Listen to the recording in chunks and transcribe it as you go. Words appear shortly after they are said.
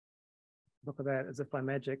Look at that, as if by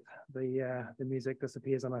magic, the music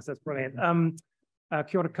disappears on us. That's brilliant.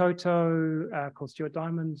 Kia ora koutou, ko Stuart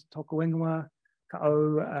Diamond, tōku ingoa,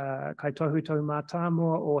 ka'o, kai tohu tau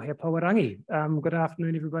mātāmua o he pauarangi. Good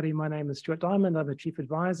afternoon, everybody. My name is Stuart Diamond. I'm the Chief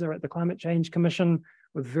Advisor at the Climate Change Commission.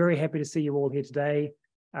 We're very happy to see you all here today.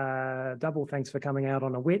 Double thanks for coming out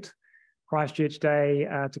on a wet Christchurch day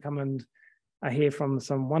to come and hear from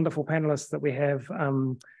some wonderful panelists that we have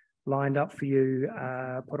lined up for you,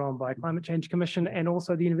 put on by Climate Change Commission and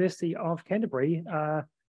also the University of Canterbury,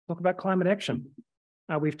 talk about climate action.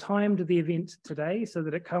 We've timed the event today so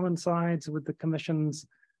that it coincides with the Commission's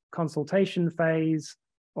consultation phase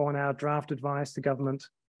on our draft advice to government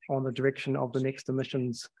on the direction of the next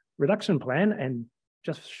emissions reduction plan. And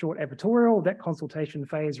just short advertorial, that consultation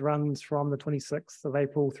phase runs from the 26th of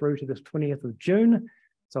April through to the 20th of June.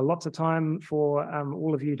 So lots of time for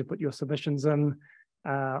all of you to put your submissions in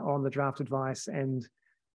on the draft advice and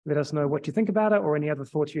let us know what you think about it or any other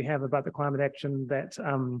thoughts you have about the climate action that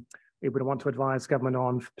we would want to advise government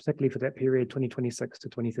on, particularly for that period 2026 to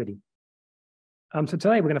 2030. So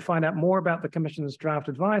today we're going to find out more about the Commission's draft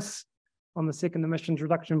advice on the second emissions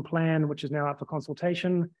reduction plan, which is now up for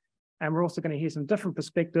consultation. And we're also going to hear some different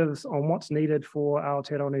perspectives on what's needed for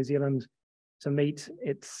Aotearoa New Zealand to meet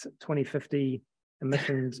its 2050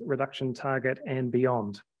 emissions reduction target and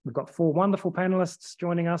beyond. We've got four wonderful panelists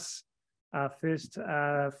joining us. First,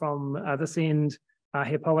 from this end,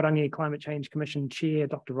 He Pauarangi Climate Change Commission Chair,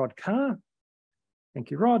 Dr. Rod Carr. Thank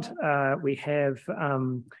you, Rod. We have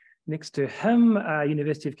next to him,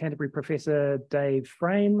 University of Canterbury Professor Dave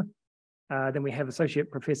Frame. Then we have Associate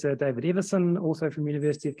Professor David Evison, also from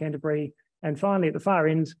University of Canterbury. And finally, at the far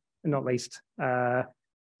end, and not least,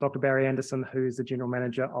 Dr. Barry Anderson, who is the General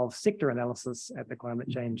Manager of Sector Analysis at the Climate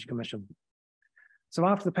Change Commission. So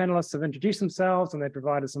after the panelists have introduced themselves and they've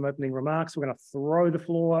provided some opening remarks, we're going to throw the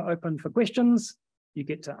floor open for questions. You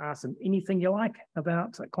get to ask them anything you like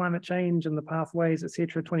about climate change and the pathways,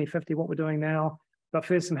 etc. 2050, what we're doing now. But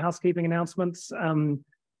first, some housekeeping announcements.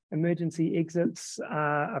 Emergency exits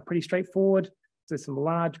are pretty straightforward. There's some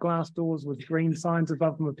large glass doors with green signs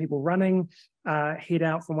above them with people running. Head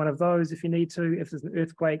out from one of those if you need to. If there's an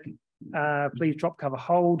earthquake, please drop, cover,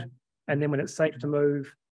 hold. And then when it's safe to move,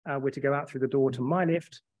 we're to go out through the door to my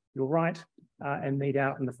left, your right, and meet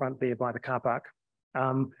out in the front there by the car park.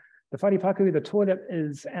 The wharipaku, the toilet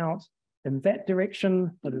is out in that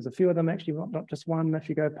direction, but there's a few of them actually, not just one. If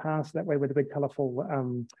you go past that way where the big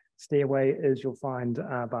colourful stairway is, you'll find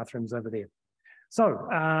bathrooms over there. So,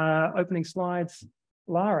 opening slides.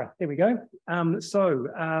 Lara, there we go. Let's have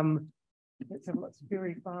a look, it's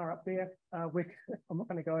very far up there. I'm not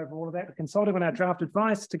going to go over all of that. We're consulting on our draft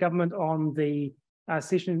advice to government on the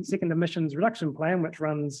second emissions reduction plan, which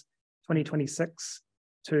runs 2026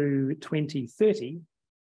 to 2030.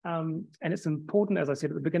 And it's important, as I said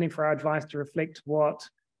at the beginning, for our advice to reflect what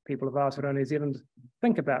people of Aotearoa New Zealand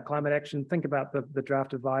think about climate action, think about the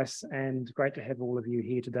draft advice, and great to have all of you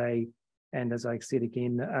here today. And as I said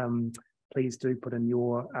again, please do put in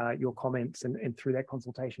your comments and through that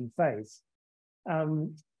consultation phase.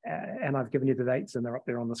 And I've given you the dates and they're up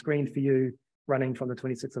there on the screen for you, running from the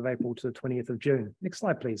 26th of April to the 20th of June. Next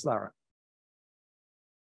slide, please, Lara.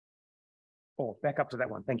 Oh, back up to that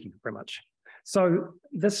one. Thank you very much. So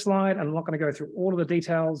this slide, I'm not going to go through all of the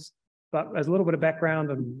details, but as a little bit of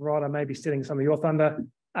background, and Rod, I may be stealing some of your thunder.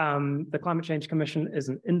 The Climate Change Commission is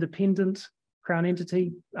an independent Crown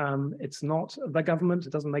entity. It's not the government.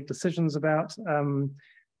 It doesn't make decisions about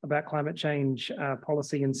climate change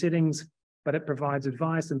policy and settings, but it provides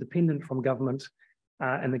advice independent from government,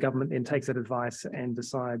 and the government then takes that advice and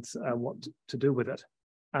decides what to do with it.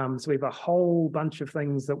 So we have a whole bunch of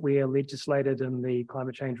things that we are legislated in the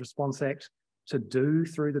Climate Change Response Act to do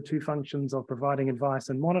through the two functions of providing advice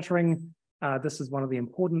and monitoring. This is one of the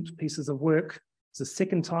important pieces of work. It's the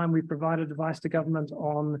second time we've provided advice to government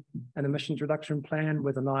on an emissions reduction plan,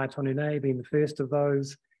 with Anaya Tonune being the first of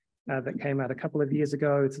those that came out a couple of years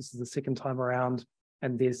ago. This is the second time around,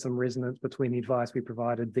 and there's some resonance between the advice we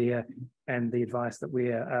provided there and the advice that we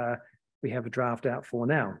have a draft out for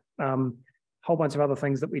now. Whole bunch of other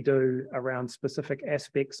things that we do around specific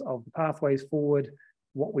aspects of the pathways forward,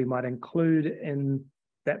 what we might include in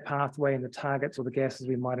that pathway and the targets or the gases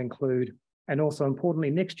we might include. And also importantly,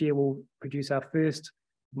 next year we'll produce our first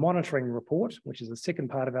monitoring report, which is the second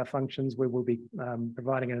part of our functions, where we'll be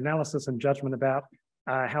providing an analysis and judgment about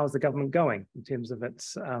how is the government going in terms of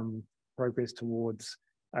its progress towards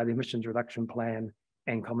the emissions reduction plan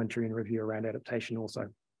and commentary and review around adaptation also.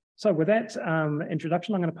 So with that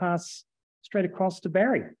introduction, I'm going to pass straight across to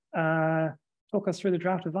Barry. Talk us through the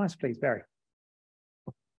draft advice, please, Barry.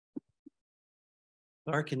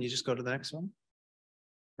 Laura, can you just go to the next one?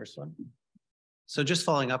 First one. So just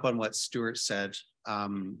following up on what Stuart said,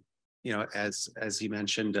 you know, as he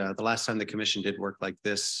mentioned, the last time the commission did work like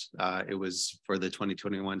this, it was for the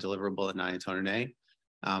 2021 deliverable at Aotearoa.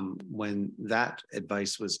 When that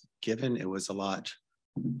advice was given, it was a lot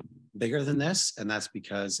bigger than this, and that's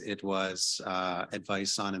because it was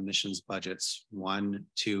advice on emissions budgets 1,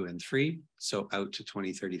 2, and 3, so out to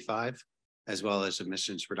 2035, as well as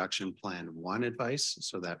emissions reduction plan 1 advice,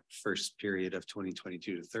 so that first period of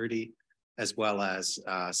 2022 to 30, as well as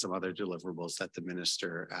some other deliverables that the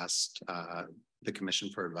minister asked the commission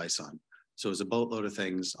for advice on. So it was a boatload of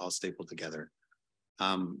things all stapled together.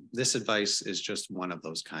 This advice is just one of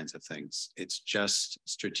those kinds of things. It's just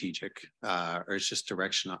strategic, or it's just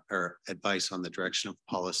direction or advice on the direction of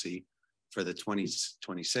policy for the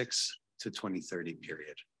 2026 to 2030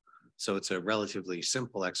 period. So it's a relatively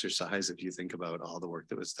simple exercise if you think about all the work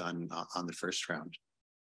that was done on the first round.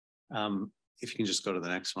 If you can just go to the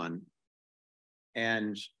next one.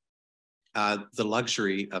 And the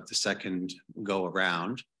luxury of the second go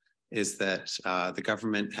around is that the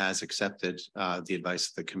government has accepted the advice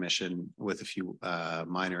of the commission with a few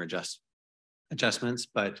minor adjustments,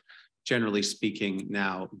 but generally speaking,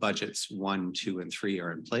 now budgets 1, 2, and 3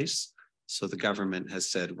 are in place. So the government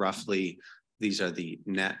has said roughly these are the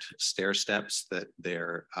net stair steps that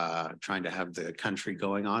they're trying to have the country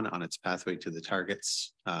going on its pathway to the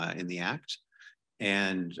targets in the Act.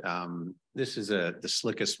 And this is the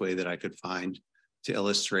slickest way that I could find to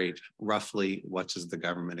illustrate roughly what does the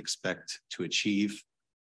government expect to achieve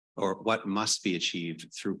or what must be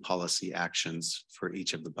achieved through policy actions for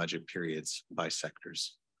each of the budget periods by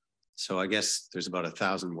sectors. So I guess there's about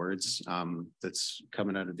 1,000 words that's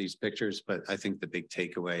coming out of these pictures, but I think the big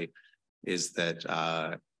takeaway is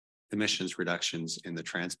that emissions reductions in the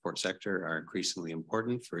transport sector are increasingly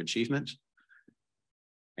important for achievement.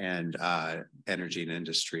 And energy and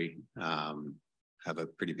industry have a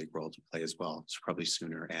pretty big role to play as well. It's probably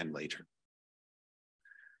sooner and later.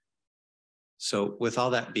 So with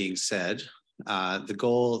all that being said, the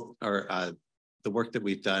goal or the work that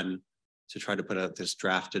we've done to try to put out this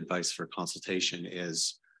draft advice for consultation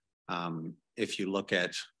is if you look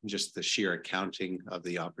at just the sheer accounting of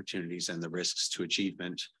the opportunities and the risks to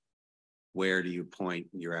achievement, where do you point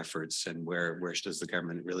your efforts and where does the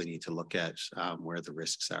government really need to look at where the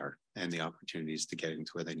risks are and the opportunities to getting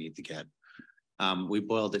to where they need to get. We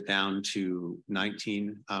boiled it down to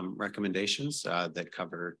 19 recommendations that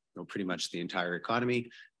cover pretty much the entire economy,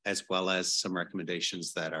 as well as some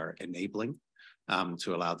recommendations that are enabling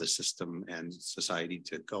to allow the system and society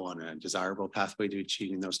to go on a desirable pathway to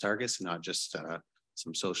achieving those targets and not just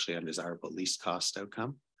some socially undesirable least cost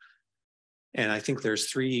outcome. And I think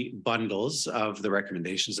there's 3 bundles of the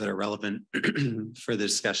recommendations that are relevant for the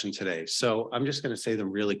discussion today. So I'm just going to say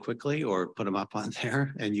them really quickly or put them up on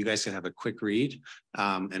there and you guys can have a quick read.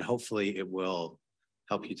 And hopefully it will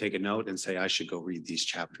help you take a note and say, I should go read these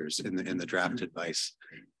chapters in the draft advice.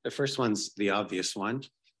 The first one's the obvious one.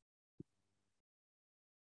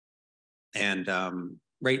 And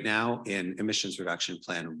right now in emissions reduction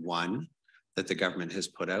plan 1 that the government has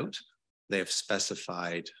put out, they have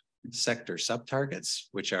specified sector sub-targets,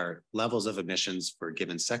 which are levels of emissions for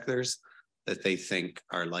given sectors that they think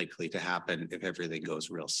are likely to happen if everything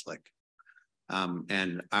goes real slick.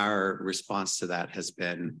 And our response to that has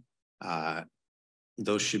been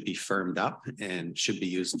those should be firmed up and should be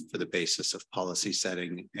used for the basis of policy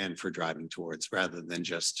setting and for driving towards rather than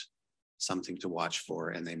just something to watch for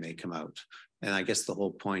and they may come out. And I guess the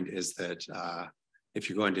whole point is that if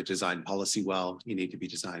you're going to design policy well, you need to be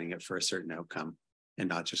designing it for a certain outcome and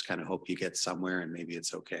not just kind of hope you get somewhere and maybe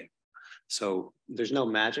it's okay. So there's no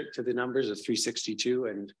magic to the numbers of 362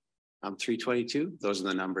 and 322. Those are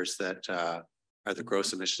the numbers that are the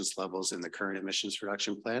gross emissions levels in the current emissions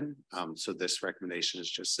reduction plan. So this recommendation is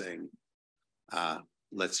just saying,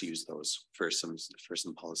 let's use those for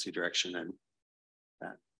some policy direction and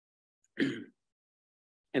that.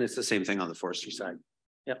 And it's the same thing on the forestry side.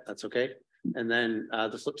 Yep, that's okay. And then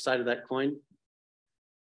the flip side of that coin,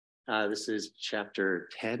 this is chapter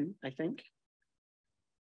 10, I think.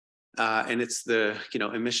 And it's the,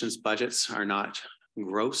 emissions budgets are not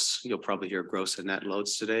gross. You'll probably hear gross and net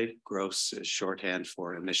loads today. Gross is shorthand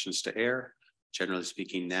for emissions to air. Generally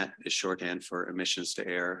speaking, net is shorthand for emissions to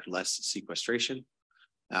air, less sequestration.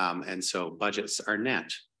 And so budgets are net.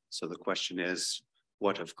 So the question is,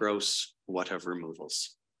 what of gross, what of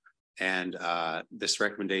removals? And this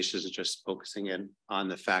recommendation is just focusing in on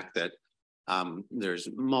the fact that there's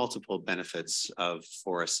multiple benefits of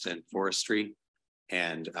forest and forestry.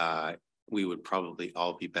 And we would probably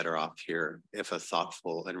all be better off here if a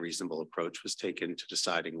thoughtful and reasonable approach was taken to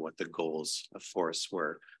deciding what the goals of forests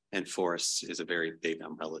were. And forests is a very big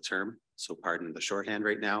umbrella term. So pardon the shorthand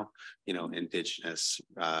right now, indigenous,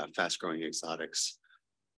 fast-growing exotics,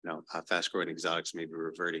 fast-growing exotics may be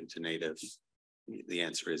reverting to native. The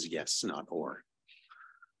answer is yes, not or.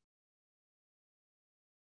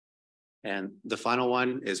 And the final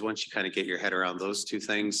one is, once you kind of get your head around those two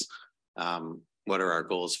things, what are our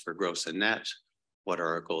goals for gross and net? What are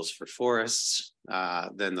our goals for forests?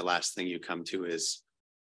 Then the last thing you come to is,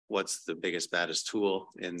 what's the biggest, baddest tool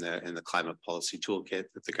in the climate policy toolkit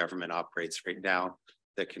that the government operates right now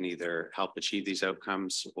that can either help achieve these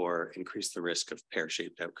outcomes or increase the risk of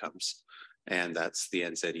pear-shaped outcomes? And that's the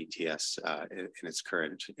NZETS in its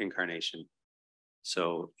current incarnation.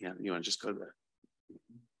 So yeah, you want to just go there.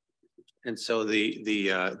 And so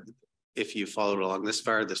if you followed along this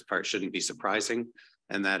far, this part shouldn't be surprising.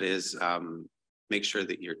 And that is, make sure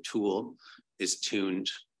that your tool is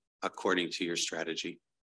tuned according to your strategy.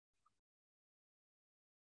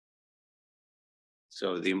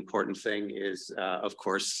 So the important thing is, of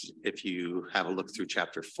course, if you have a look through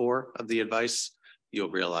chapter 4 of the advice,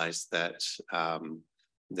 you'll realize that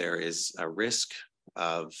there is a risk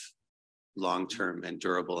of long-term and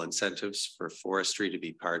durable incentives for forestry to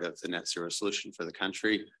be part of the net zero solution for the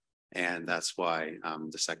country. And that's why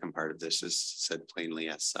the second part of this is said plainly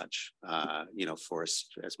as such.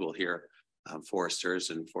 Forest, as we'll hear, foresters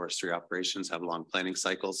and forestry operations have long planning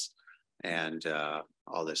cycles. And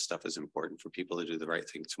all this stuff is important for people to do the right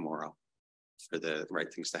thing tomorrow, for the right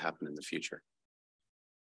things to happen in the future.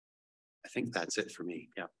 I think that's it for me.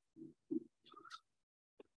 Yeah.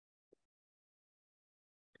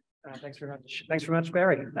 Thanks very much. Thanks very much,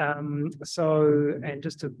 Barry. And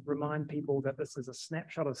just to remind people that this is a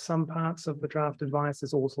snapshot of some parts of the draft advice.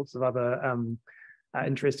 There's all sorts of other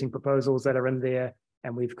interesting proposals that are in there,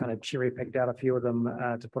 and we've kind of cherry picked out a few of them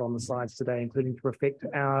to put on the slides today, including to reflect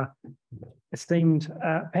our esteemed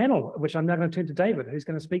panel, which I'm now going to turn to David, who's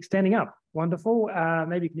going to speak standing up. Wonderful.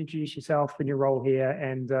 Maybe you can introduce yourself and your role here,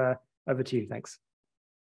 and over to you. Thanks.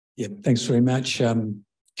 Yeah, thanks very much.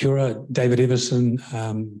 Kia ora, David Evison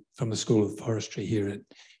from the School of Forestry here at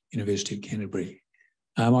University of Canterbury.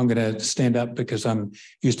 I'm going to stand up because I'm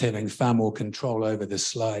used to having far more control over the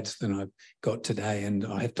slides than I've got today, and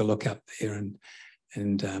I have to look up there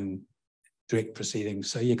and direct proceedings.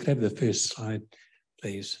 So you could have the first slide,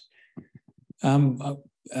 please. The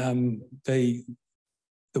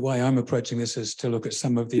way I'm approaching this is to look at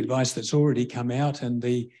some of the advice that's already come out, and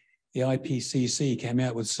the IPCC came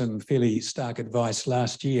out with some fairly stark advice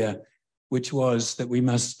last year, which was that we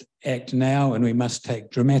must act now and we must take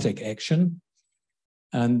dramatic action.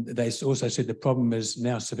 And they also said the problem is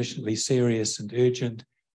now sufficiently serious and urgent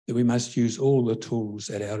that we must use all the tools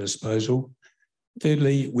at our disposal.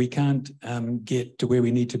 Thirdly, we can't get to where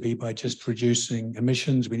we need to be by just reducing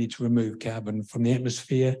emissions. We need to remove carbon from the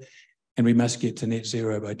atmosphere, and we must get to net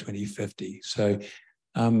zero by 2050. So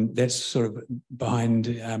that's sort of behind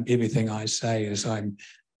everything I say, as I'm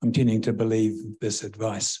tending to believe this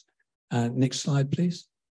advice. Next slide, please.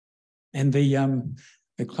 And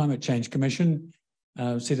the Climate Change Commission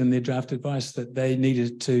said in their draft advice that they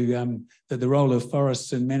needed to, that the role of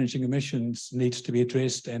forests in managing emissions needs to be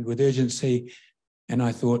addressed, and with urgency. And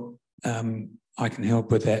I thought I can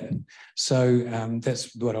help with that. So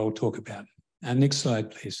that's what I'll talk about. Next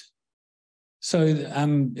slide, please. So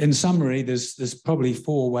in summary, there's probably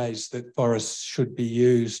 4 ways that forests should be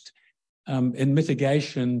used. In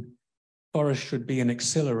mitigation, forests should be an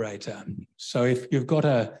accelerator. So if you've got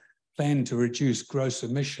a plan to reduce gross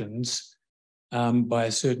emissions by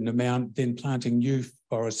a certain amount, then planting new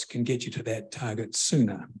forests can get you to that target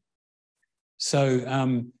sooner. So,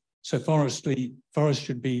 forests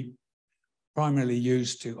should be primarily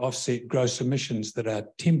used to offset gross emissions that are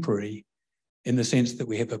temporary, in the sense that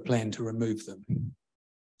we have a plan to remove them.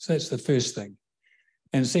 So that's the first thing.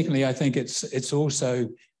 And secondly, I think it's also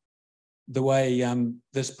the way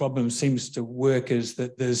this problem seems to work is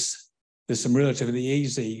that there's some relatively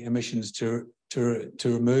easy emissions to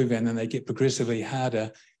remove, and then they get progressively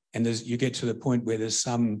harder, and you get to the point where there's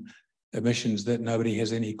some emissions that nobody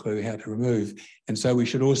has any clue how to remove. And so we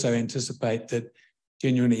should also anticipate that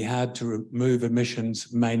genuinely hard to remove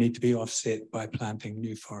emissions may need to be offset by planting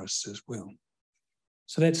new forests as well.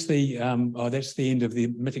 So that's the end of the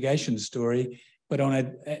mitigation story. But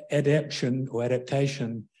on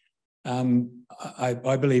adaptation, I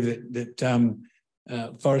believe that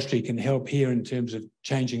forestry can help here in terms of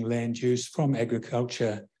changing land use from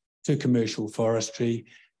agriculture to commercial forestry.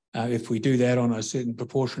 If we do that on a certain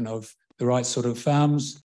proportion of the right sort of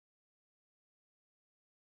farms,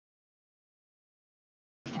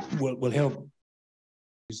 will help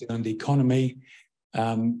New Zealand economy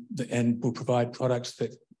and will provide products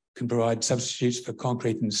that can provide substitutes for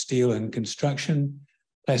concrete and steel and construction,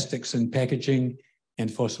 plastics and packaging,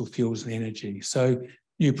 and fossil fuels and energy. So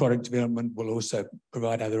new product development will also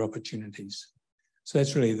provide other opportunities. So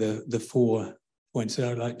that's really the 4 points that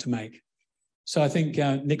I'd like to make. So I think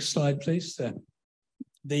next slide, please. I'd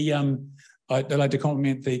like to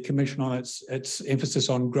compliment the Commission on its emphasis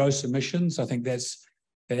on gross emissions. I think that's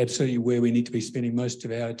absolutely where we need to be spending most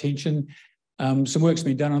of our attention. Some work's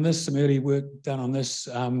been done on this, some early work done on this,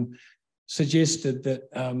 suggested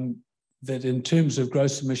that, that in terms of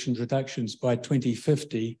gross emissions reductions by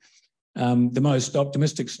 2050, the most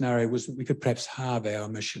optimistic scenario was that we could perhaps halve our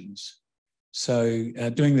emissions. So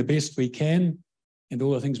doing the best we can and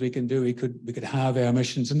all the things we can do, we could halve our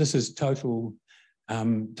emissions. And this is total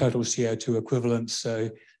CO2 equivalents. So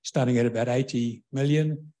starting at about 80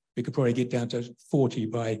 million, we could probably get down to 40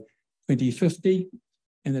 by 2050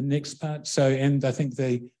 in the next part. So, and I think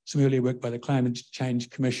some earlier work by the Climate Change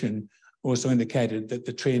Commission also indicated that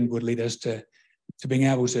the trend would lead us to being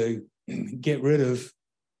able to get rid of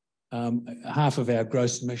half of our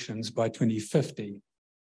gross emissions by 2050,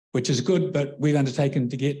 which is good, but we've undertaken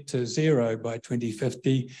to get to 0 by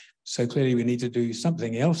 2050. So clearly we need to do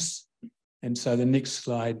something else. And so the next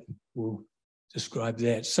slide will describe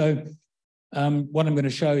that. So what I'm going to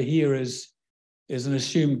show here is an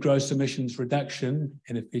assumed gross emissions reduction.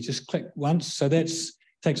 And if you just click once, so that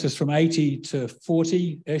takes us from 80 to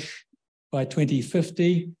 40-ish by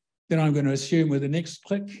 2050. Then I'm going to assume with the next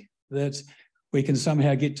click that we can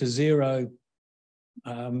somehow get to 0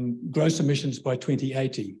 gross emissions by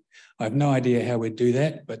 2080. I have no idea how we'd do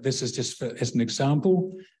that, but this is just as an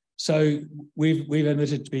example. So we've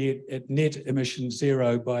admitted to be at net emissions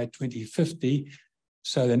 0 by 2050.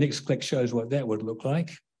 So the next click shows what that would look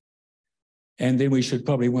like. And then we should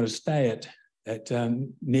probably want to stay at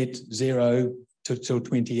net 0 till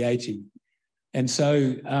 2080. And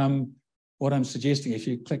so what I'm suggesting, if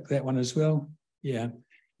you click that one as well, yeah.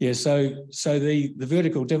 So the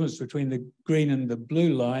vertical difference between the green and the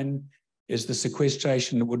blue line is the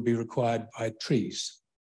sequestration that would be required by trees.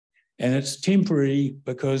 And it's temporary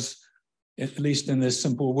because, at least in this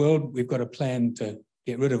simple world, we've got a plan to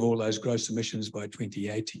get rid of all those gross emissions by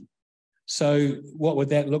 2080. So what would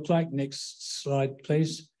that look like? Next slide,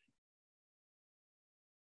 please.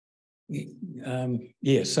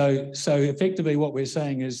 So effectively what we're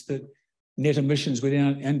saying is that net emissions would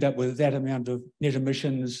end up with that amount of net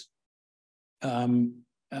emissions under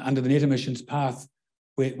the net emissions path.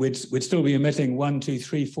 We'd still be emitting 1, 2,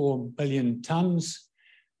 3, 4 billion tonnes.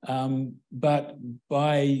 But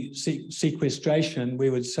by sequestration, we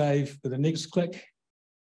would save, for the next click,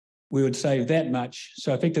 we would save that much.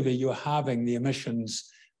 So effectively, you're halving the emissions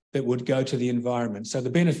that would go to the environment. So the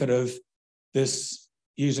benefit of this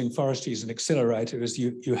using forestry as an accelerator is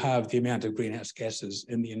you halve the amount of greenhouse gases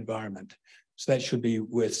in the environment. So that should be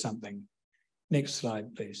worth something. Next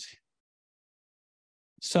slide, please.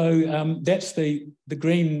 So that's the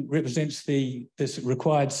green represents this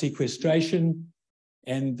required sequestration,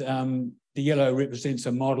 and the yellow represents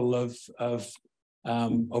a model of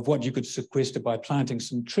what you could sequester by planting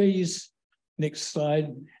some trees. Next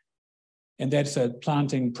slide. And that's a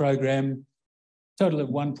planting program, total of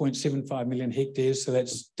 1.75 million hectares. So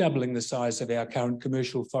that's doubling the size of our current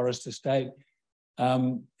commercial forest estate.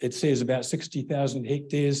 It says about 60,000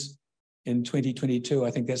 hectares in 2022.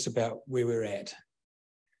 I think that's about where we're at.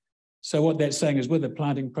 So what that's saying is with a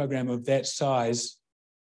planting program of that size,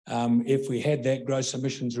 if we had that gross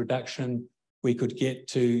emissions reduction, we could get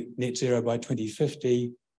to net 0 by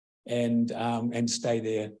 2050 and stay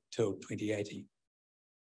there till 2080.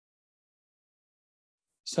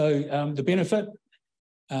 So the benefit,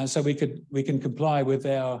 so we can comply with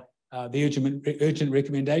the urgent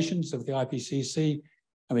recommendations of the IPCC,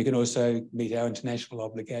 and we can also meet our international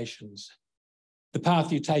obligations. The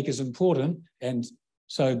path you take is important, and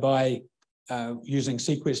so by using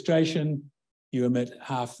sequestration, you emit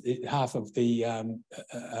half of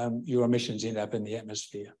your emissions end up in the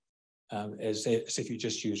atmosphere, as if you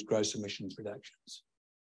just use gross emissions reductions.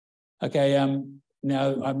 Okay,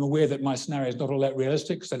 now I'm aware that my scenario is not all that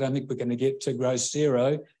realistic, because I don't think we're going to get to gross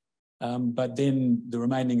 0, but then the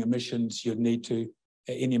remaining emissions you'd need to,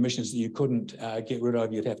 any emissions that you couldn't get rid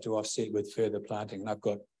of, you'd have to offset with further planting, and I've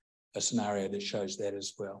got a scenario that shows that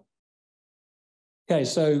as well. Okay,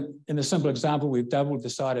 so in a simple example, we've doubled the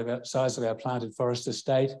size of our planted forest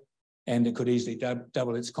estate, and it could easily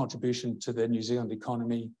double its contribution to the New Zealand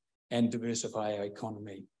economy and diversify our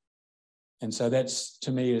economy. And so that's,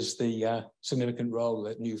 to me, is the significant role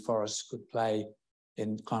that new forests could play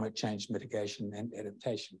in climate change mitigation and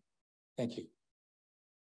adaptation. Thank you.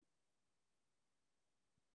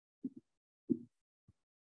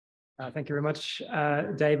 Thank you very much,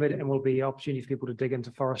 David, and will be opportunity for people to dig into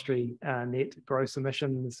forestry, net gross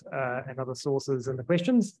emissions and other sources in the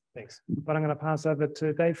questions. Thanks. But I'm going to pass over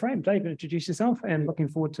to Dave Frame. Dave, introduce yourself and looking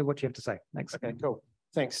forward to what you have to say. Thanks. Okay, cool.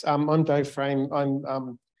 Thanks. I'm Dave Frame.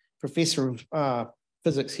 I'm Professor of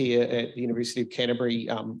Physics here at the University of Canterbury.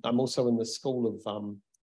 I'm also in the School of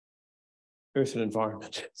Earth and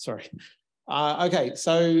Environment. Sorry. Okay,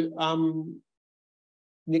 so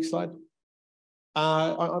next slide.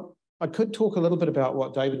 I could talk a little bit about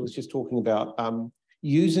what David was just talking about.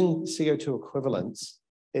 Using CO2 equivalents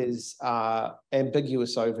is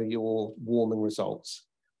ambiguous over your warming results.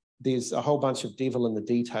 There's a whole bunch of devil in the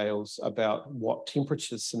details about what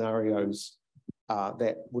temperature scenarios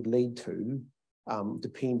that would lead to,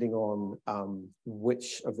 depending on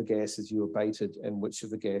which of the gases you abated and which of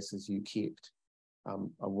the gases you kept.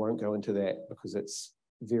 I won't go into that because it's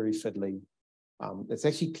very fiddly. It's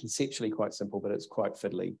actually conceptually quite simple, but it's quite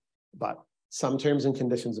fiddly. But some terms and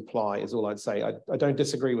conditions apply is all I'd say. I don't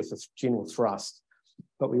disagree with the general thrust,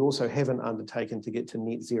 but we also haven't undertaken to get to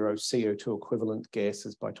net zero CO2 equivalent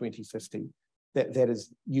gases by 2050. That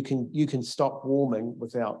is, you can stop warming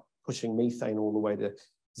without pushing methane all the way to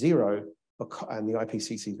zero, and the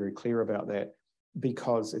IPCC is very clear about that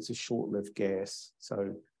because it's a short-lived gas.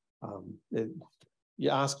 So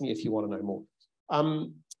you're asking if you want to know more.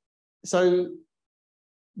 So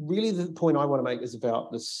really the point I want to make is about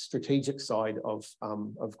the strategic side of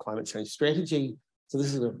climate change strategy. So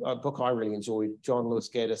this is a book I really enjoyed. John Lewis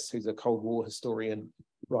Gaddis, who's a Cold War historian,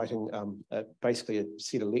 writing basically a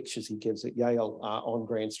set of lectures he gives at Yale on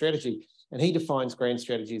grand strategy. And he defines grand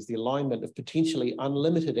strategy as the alignment of potentially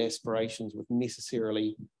unlimited aspirations with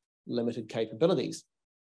necessarily limited capabilities.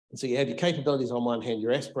 And so you have your capabilities on one hand,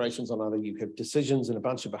 your aspirations on the other, you have decisions and a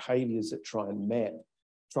bunch of behaviors that try and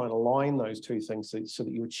align those two things so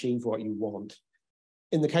that you achieve what you want.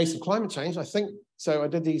 In the case of climate change, I think, so I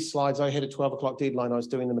did these slides, I had a 12 o'clock deadline, I was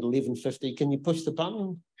doing them at 11:50. Can you push the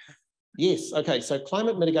button? Yes, okay, so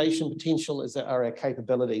climate mitigation potential are our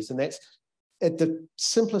capabilities, and that's at the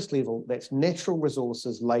simplest level, that's natural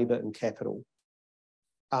resources, labor and capital.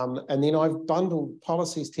 And then I've bundled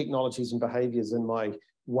policies, technologies and behaviors in my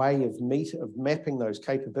way of mapping those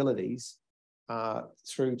capabilities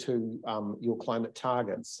through to your climate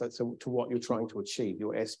targets, so to what you're trying to achieve,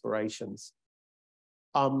 your aspirations.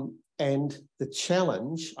 And the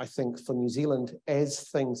challenge, I think, for New Zealand as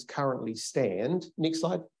things currently stand, next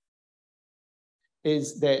slide,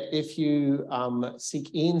 is that if you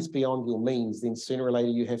seek ends beyond your means, then sooner or later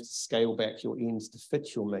you have to scale back your ends to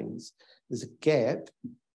fit your means. There's a gap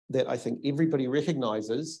that I think everybody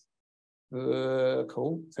recognises,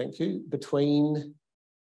 cool, thank you, between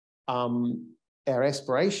our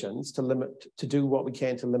aspirations to do what we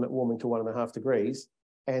can to limit warming to 1.5 degrees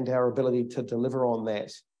and our ability to deliver on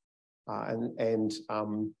that. I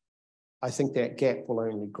think that gap will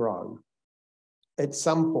only grow. At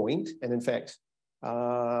some point, and in fact, it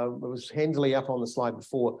was handily up on the slide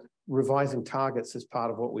before, revising targets is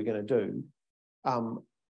part of what we're going to do.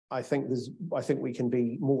 I think we can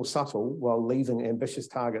be more subtle while leaving ambitious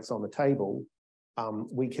targets on the table.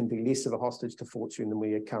 We can be less of a hostage to fortune than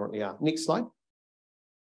we currently are. Next slide.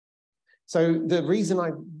 So the reason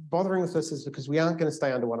I'm bothering with this is because we aren't going to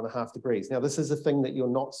stay under 1.5 degrees. Now, this is a thing that you're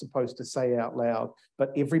not supposed to say out loud,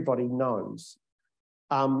 but everybody knows.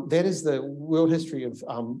 That is the world history of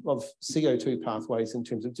CO2 pathways in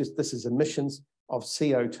terms of just this is emissions of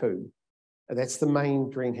CO2. And that's the main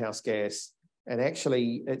greenhouse gas. And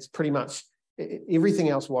actually, it's pretty much everything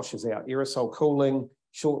else washes out. Aerosol cooling,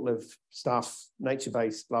 short-lived stuff,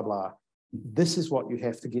 nature-based, blah, blah. This is what you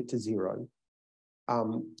have to get to zero.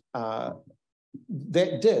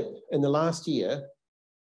 That dip in the last year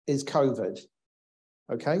is COVID,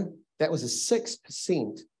 okay? That was a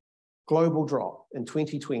 6% global drop in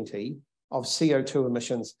 2020 of CO2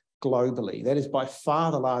 emissions globally. That is by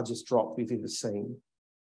far the largest drop we've ever seen.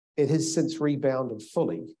 It has since rebounded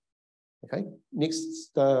fully, okay?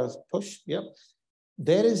 Next push, yep.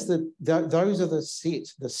 That is those are the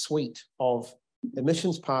suite of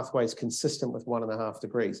emissions pathways consistent with 1.5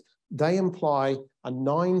 degrees. They imply a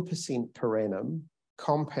 9% per annum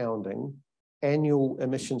compounding annual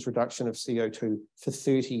emissions reduction of CO2 for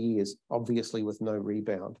 30 years, obviously with no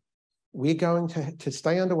rebound. We're going to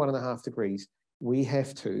stay under 1.5 degrees. We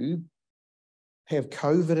have to have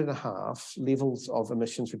COVID and a half levels of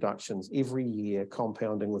emissions reductions every year,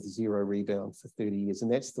 compounding with zero rebound for 30 years.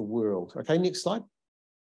 And that's the world. Okay, next slide.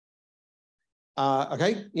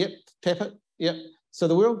 Okay, yep, tap it. Yep. So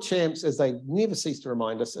the world champs, as they never cease to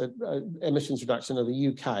remind us, emissions reduction of the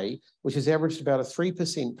UK, which has averaged about a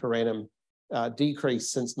 3% per annum decrease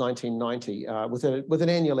since 1990, with an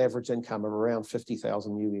annual average income of around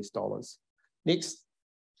 $50,000 US. Next,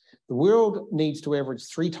 the world needs to average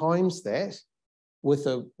 3 times that with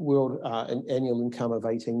a world an annual income of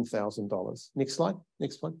 $18,000. Next slide,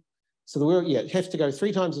 next one. So the world, yeah, have to go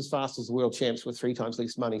 3 times as fast as the world champs with 3 times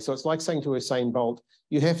less money. So it's like saying to Usain Bolt,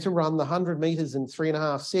 you have to run the 100 meters in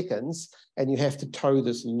 3.5 seconds and you have to tow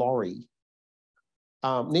this lorry.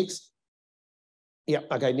 Next. Yeah,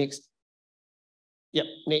 okay, next. Yep,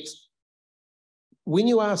 next. When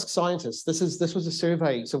you ask scientists, this was a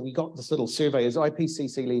survey, so we got this little survey. As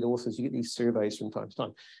IPCC lead authors, you get these surveys from time to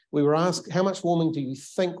time. We were asked, how much warming do you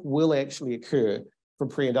think will actually occur from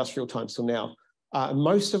pre-industrial times till now?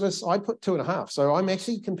 Most of us, I put 2.5. So I'm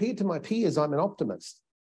actually, compared to my peers, I'm an optimist.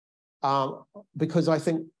 Because I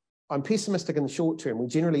think I'm pessimistic in the short term. We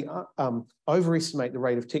generally overestimate the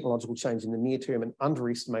rate of technological change in the near term and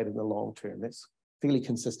underestimate it in the long term. That's fairly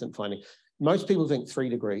consistent finding. Most people think 3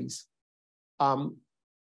 degrees.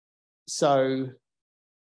 So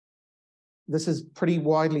this is pretty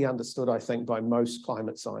widely understood, I think, by most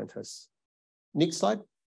climate scientists. Next slide.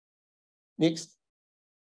 Next.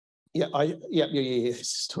 Yeah,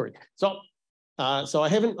 story. So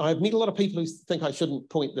I've met a lot of people who think I shouldn't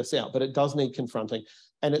point this out, but it does need confronting.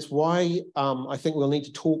 And it's why I think we'll need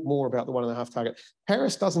to talk more about the 1.5 target.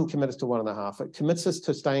 Paris doesn't commit us to 1.5. It commits us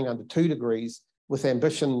to staying under 2 degrees with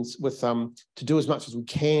ambitions to do as much as we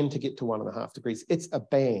can to get to 1.5 degrees. It's a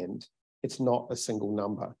band. It's not a single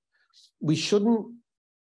number. We shouldn't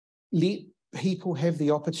let people have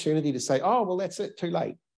the opportunity to say, oh, well, that's it, too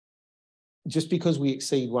late. Just because we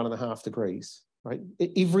exceed 1.5 degrees, right?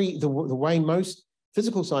 The way most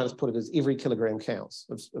physical scientists put it is every kilogram counts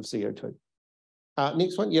of CO2.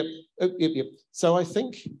 Next one, yep. So I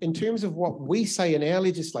think in terms of what we say in our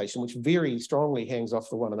legislation, which very strongly hangs off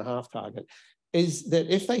the 1.5 target, is that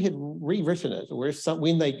if they had rewritten it, or if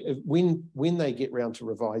when they get round to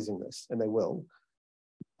revising this, and they will,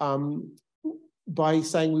 by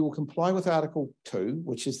saying we will comply with Article 2,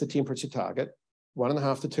 which is the temperature target,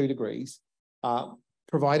 1.5 to 2 degrees,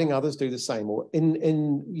 providing others do the same, or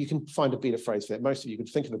you can find a better phrase for that. Most of you could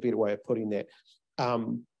think of a better way of putting that,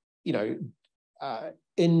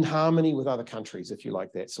 in harmony with other countries, if you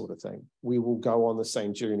like, that sort of thing. We will go on the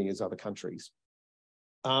same journey as other countries.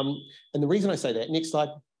 And the reason I say that, next slide.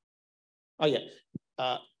 Oh yeah,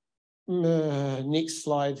 next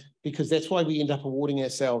slide, because that's why we end up awarding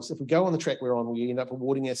ourselves, if we go on the track we're on, we end up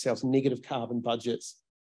awarding ourselves negative carbon budgets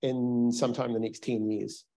in sometime in the next 10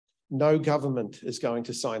 years. No government is going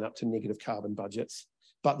to sign up to negative carbon budgets,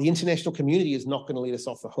 but the international community is not going to let us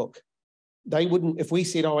off the hook. They wouldn't, if we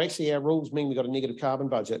said, oh, actually our rules mean we've got a negative carbon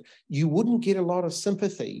budget, you wouldn't get a lot of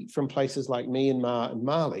sympathy from places like Myanmar and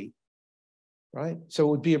Mali, right? So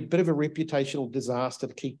it would be a bit of a reputational disaster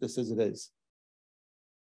to keep this as it is.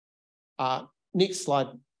 Next slide.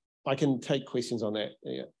 I can take questions on that.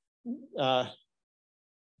 Yeah.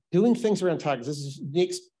 Doing things around targets. This is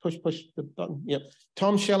next, push the button. Yep.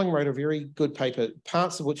 Tom Schelling wrote a very good paper,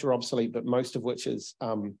 parts of which are obsolete, but most of which is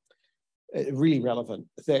really relevant,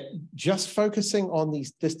 that just focusing on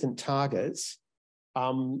these distant targets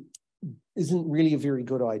isn't really a very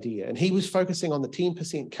good idea. And he was focusing on the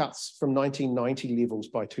 10% cuts from 1990 levels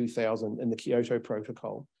by 2000 in the Kyoto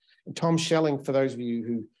Protocol. And Tom Schelling, for those of you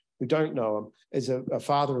who don't know him, is a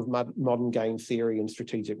father of modern game theory and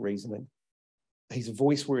strategic reasoning. He's a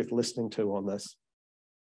voice worth listening to on this.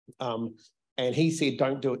 And he said,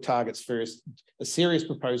 don't do it targets first. A serious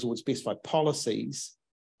proposal would specify policies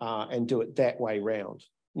and do it that way round.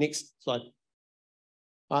 Next slide.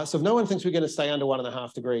 So if no one thinks we're going to stay under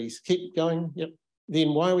 1.5 degrees, keep going. Yep.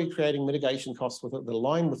 Then why are we creating mitigation costs with it that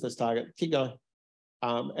align with this target? Keep going.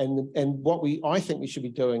 And what I think we should be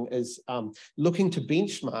doing is looking to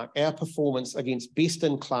benchmark our performance against best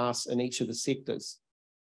in class in each of the sectors.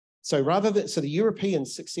 So the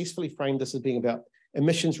Europeans successfully framed this as being about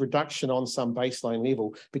emissions reduction on some baseline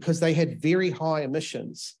level because they had very high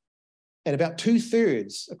emissions. And about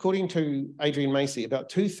 2/3, according to Adrian Macy, about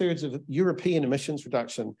 2/3 of European emissions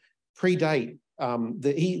reduction predate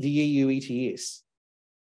the EU ETS.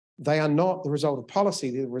 They are not the result of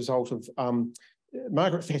policy, they're the result of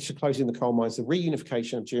Margaret Thatcher closing the coal mines, the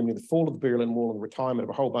reunification of Germany, the fall of the Berlin Wall, and the retirement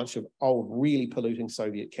of a whole bunch of old, really polluting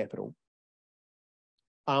Soviet capital.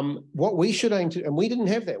 What we should aim to, and we didn't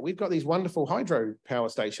have that. We've got these wonderful hydro power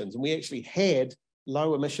stations, and we actually had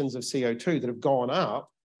low emissions of CO2 that have gone up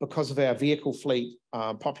because of our vehicle fleet,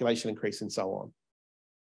 population increase, and so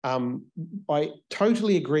on. I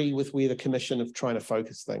totally agree with where the Commission of trying to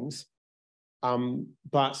focus things.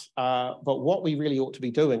 But what we really ought to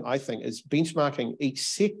be doing, I think, is benchmarking each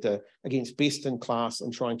sector against best in class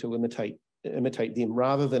and trying to imitate them,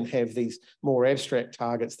 rather than have these more abstract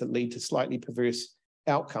targets that lead to slightly perverse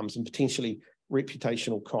outcomes and potentially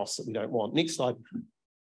reputational costs that we don't want. Next slide.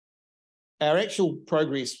 Our actual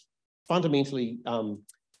progress, fundamentally,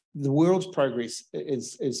 the world's progress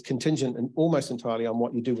is contingent and almost entirely on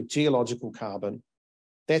what you do with geological carbon.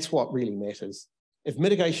 That's what really matters. If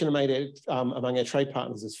mitigation made among our trade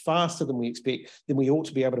partners is faster than we expect, then we ought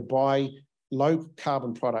to be able to buy low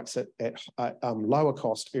carbon products at lower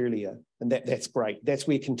cost earlier. And that's great. That's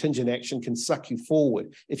where contingent action can suck you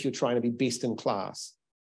forward if you're trying to be best in class.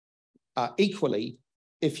 Equally,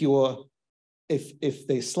 if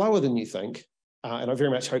they're slower than you think, and I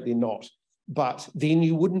very much hope they're not, but then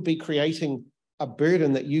you wouldn't be creating a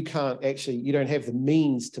burden that you don't have the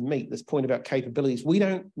means to meet. This point about capabilities. We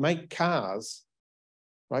don't make cars,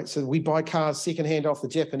 right? So we buy cars secondhand off the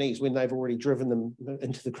Japanese when they've already driven them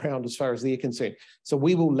into the ground as far as they're concerned. So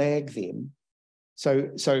we will lag them. So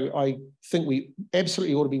I think we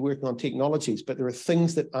absolutely ought to be working on technologies, but there are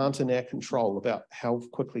things that aren't in our control about how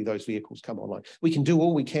quickly those vehicles come online. We can do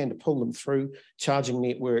all we can to pull them through, charging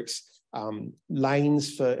networks,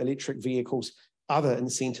 lanes for electric vehicles, other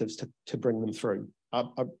incentives to bring them through.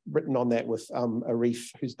 I've written on that with Arif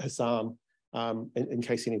Hassan, in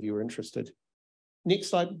case any of you are interested. Next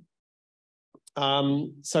slide.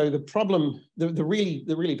 So the problem, the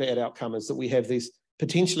really bad outcome is that we have these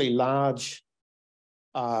potentially large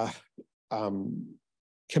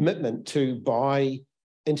commitment to buy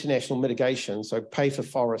international mitigation, so pay for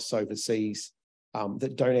forests overseas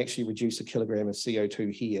that don't actually reduce a kilogram of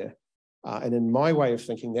CO2 here. And in my way of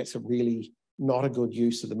thinking, that's a really not a good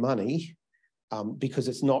use of the money because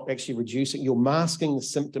it's not actually reducing, you're masking the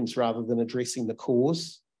symptoms rather than addressing the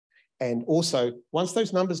cause. And also, once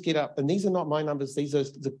those numbers get up, and these are not my numbers, these are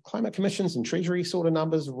the Climate Commission's and Treasury sort of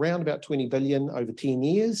numbers, around about 20 billion over 10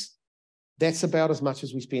 years. That's about as much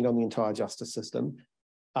as we spend on the entire justice system.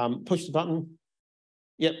 Push the button.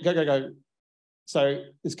 Yep, go. So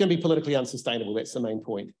it's going to be politically unsustainable. That's the main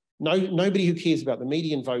point. Nobody who cares about the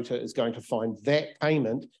median voter is going to find that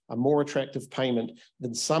payment a more attractive payment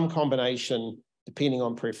than some combination, depending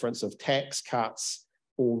on preference, of tax cuts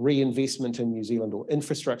or reinvestment in New Zealand or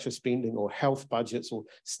infrastructure spending or health budgets or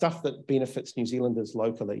stuff that benefits New Zealanders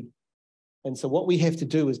locally. And so what we have to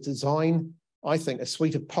do is design, I think, a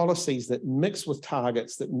suite of policies that mix with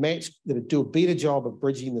targets that match, that do a better job of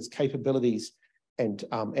bridging this capabilities and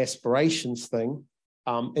aspirations thing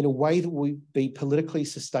in a way that will be politically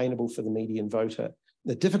sustainable for the median voter.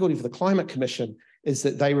 The difficulty for the Climate Commission is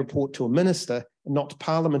that they report to a minister and not to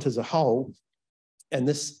Parliament as a whole. And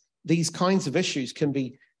these kinds of issues can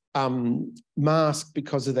be masked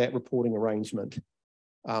because of that reporting arrangement.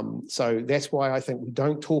 So that's why I think we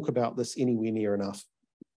don't talk about this anywhere near enough.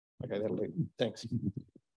 Okay, that'll do. Thanks.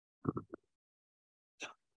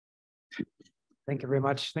 Thank you very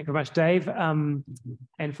much. Thank you very much, Dave, and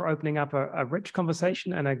for opening up a rich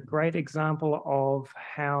conversation and a great example of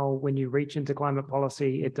how when you reach into climate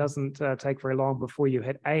policy, it doesn't take very long before you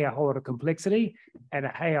hit a whole lot of complexity and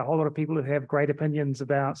a whole lot of people who have great opinions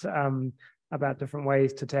about different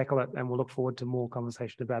ways to tackle it. And we'll look forward to more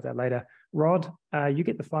conversation about that later. Rod, you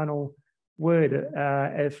get the final word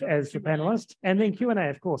as the panelist, and then Q&A,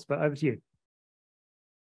 of course, but over to you.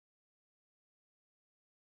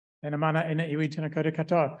 Thank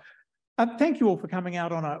you all for coming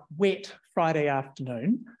out on a wet Friday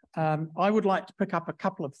afternoon. I would like to pick up a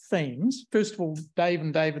couple of themes. First of all, Dave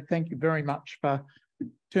and David, thank you very much for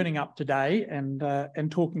turning up today and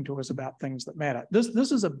talking to us about things that matter.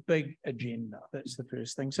 This is a big agenda. That's the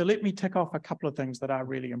first thing. So let me tick off a couple of things that are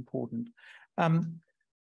really important.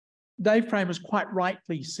 Dave Frame has quite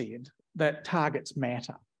rightly said that targets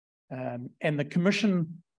matter, and the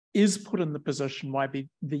Commission is put in the position why by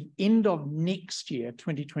the end of next year,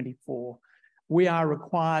 2024, we are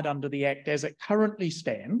required under the Act as it currently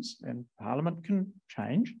stands, and Parliament can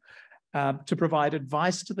change, to provide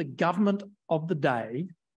advice to the government of the day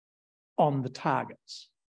on the targets.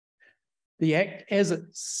 The Act as it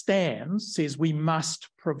stands says we must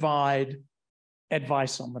provide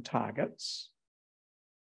advice on the targets,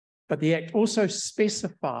 but the Act also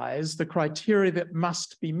specifies the criteria that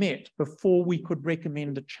must be met before we could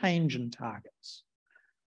recommend a change in targets.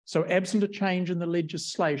 So absent a change in the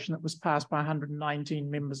legislation that was passed by 119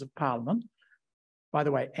 members of Parliament, by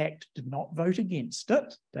the way, ACT did not vote against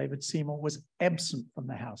it. David Seymour was absent from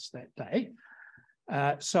the House that day.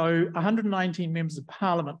 So 119 members of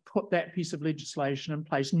Parliament put that piece of legislation in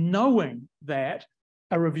place, knowing that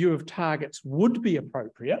a review of targets would be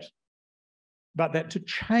appropriate but that to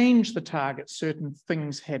change the target, certain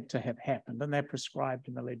things had to have happened, and they're prescribed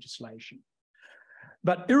in the legislation.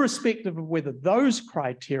 But irrespective of whether those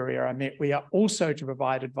criteria are met, we are also to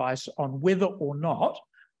provide advice on whether or not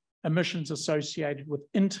emissions associated with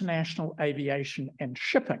international aviation and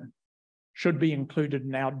shipping should be included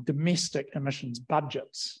in our domestic emissions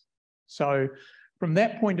budgets. So from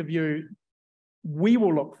that point of view, we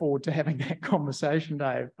will look forward to having that conversation,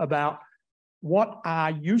 Dave, about what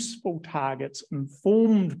are useful targets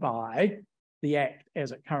informed by the Act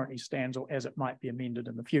as it currently stands or as it might be amended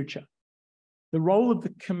in the future. The role of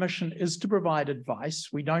the Commission is to provide advice.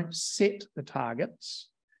 We don't set the targets,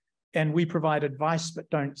 and we provide advice but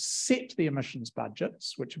don't set the emissions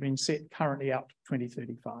budgets, which have been set currently out to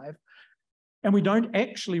 2035. And we don't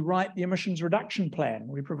actually write the emissions reduction plan.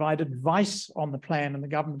 We provide advice on the plan, and the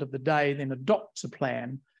government of the day then adopts a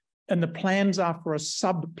plan, and the plans are for a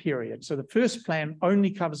sub-period. So the first plan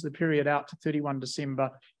only covers the period out to 31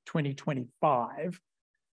 December 2025.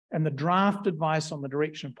 And the draft advice on the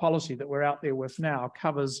direction of policy that we're out there with now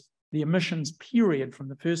covers the emissions period from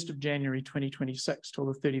the 1st of January 2026 till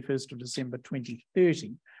the 31st of December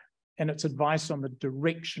 2030. And it's advice on the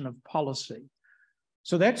direction of policy.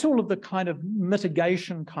 So that's all of the kind of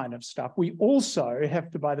mitigation kind of stuff. We also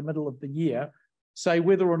have to, by the middle of the year, say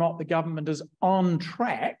whether or not the government is on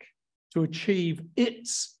track to achieve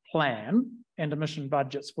its plan and emission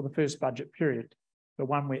budgets for the first budget period, the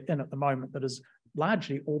one we're in at the moment that is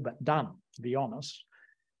largely all but done, to be honest.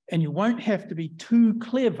 And you won't have to be too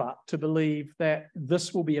clever to believe that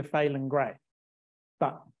this will be a failing grade.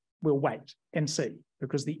 But we'll wait and see,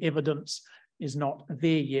 because the evidence is not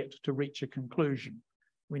there yet to reach a conclusion.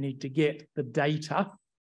 We need to get the data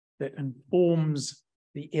that informs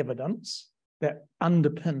the evidence that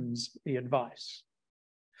underpins the advice.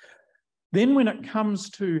 Then when it comes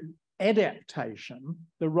to adaptation,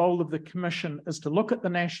 the role of the Commission is to look at the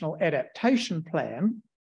National Adaptation Plan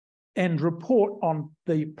and report on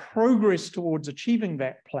the progress towards achieving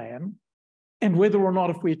that plan, and whether or not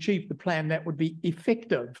if we achieve the plan that would be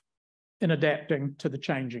effective in adapting to the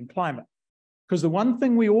changing climate. Because the one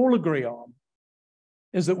thing we all agree on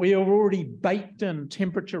is that we have already baked in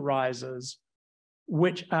temperature rises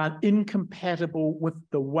which are incompatible with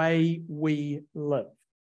the way we live.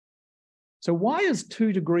 So why is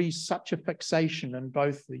 2 degrees such a fixation in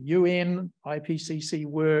both the UN, IPCC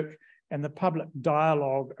work, and the public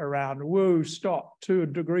dialogue around, whoa, stop, 2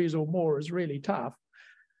 degrees or more is really tough?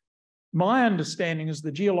 My understanding is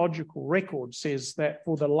the geological record says that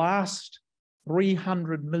for the last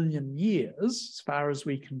 300 million years, as far as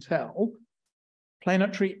we can tell,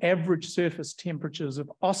 planetary average surface temperatures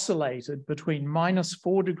have oscillated between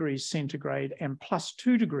 -4 degrees centigrade and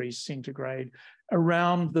 +2 degrees centigrade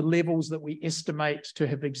around the levels that we estimate to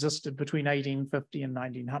have existed between 1850 and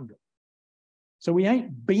 1900. So we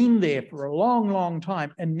ain't been there for a long, long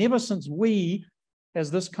time, and never since we,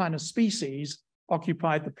 as this kind of species,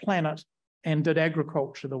 occupied the planet and did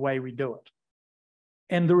agriculture the way we do it.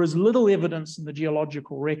 And there is little evidence in the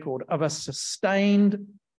geological record of a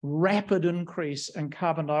sustained rapid increase in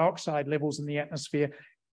carbon dioxide levels in the atmosphere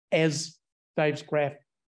as Dave's graph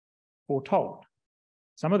foretold.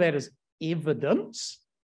 Some of that is evidence,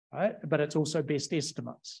 right? But it's also best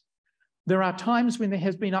estimates. There are times when there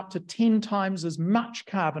has been up to 10 times as much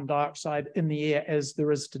carbon dioxide in the air as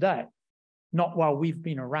there is today, not while we've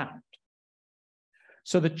been around.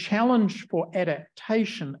 So the challenge for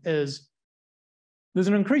adaptation is there's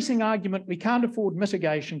an increasing argument we can't afford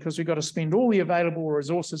mitigation because we've got to spend all the available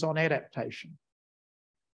resources on adaptation.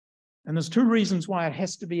 And there's 2 reasons why it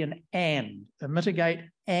has to be an and, a mitigate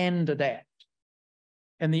and adapt.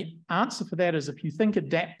 And the answer for that is if you think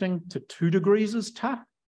adapting to 2 degrees is tough,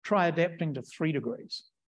 try adapting to 3 degrees.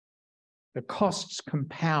 The costs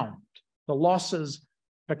compound, the losses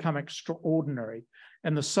become extraordinary,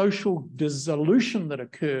 and the social dissolution that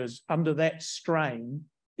occurs under that strain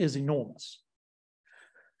is enormous.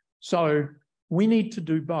 So we need to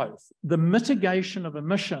do both. The mitigation of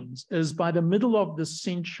emissions is by the middle of this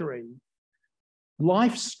century,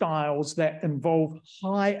 lifestyles that involve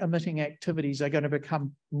high emitting activities are going to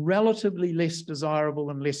become relatively less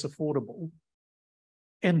desirable and less affordable.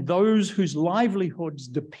 And those whose livelihoods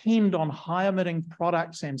depend on high emitting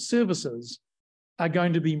products and services are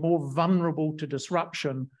going to be more vulnerable to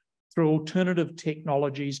disruption through alternative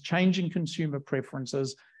technologies, changing consumer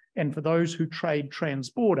preferences, and for those who trade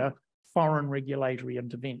transborder, foreign regulatory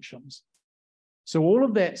interventions. So all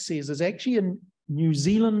of that says is actually in New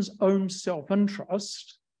Zealand's own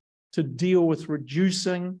self-interest to deal with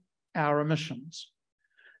reducing our emissions.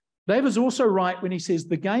 Dave is also right when he says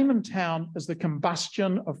the game in town is the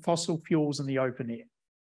combustion of fossil fuels in the open air.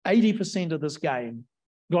 80% of this game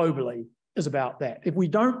globally is about that. If we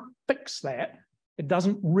don't fix that, it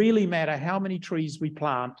doesn't really matter how many trees we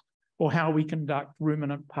plant or how we conduct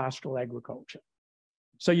ruminant pastoral agriculture.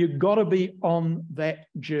 So you've got to be on that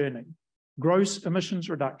journey. Gross emissions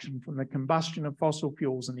reduction from the combustion of fossil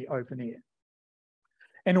fuels in the open air.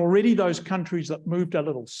 And already those countries that moved a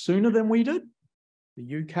little sooner than we did,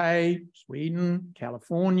 the UK, Sweden,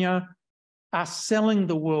 California, are selling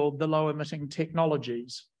the world the low emitting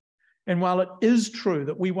technologies. And while it is true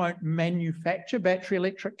that we won't manufacture battery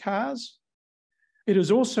electric cars, it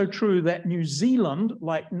is also true that New Zealand,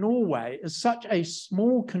 like Norway, is such a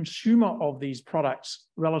small consumer of these products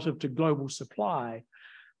relative to global supply,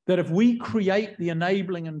 that if we create the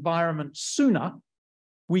enabling environment sooner,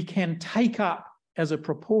 we can take up as a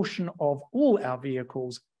proportion of all our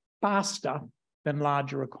vehicles faster than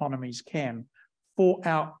larger economies can for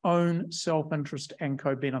our own self-interest and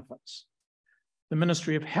co-benefits. The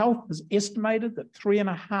Ministry of Health has estimated that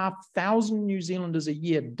 3,500 New Zealanders a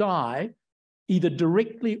year die either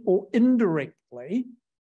directly or indirectly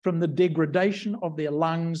from the degradation of their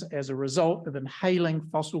lungs as a result of inhaling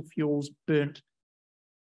fossil fuels burnt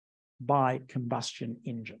by combustion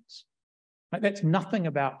engines. That's nothing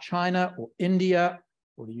about China or India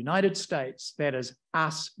or the United States. That is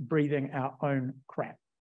us breathing our own crap.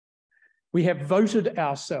 We have voted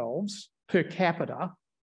ourselves per capita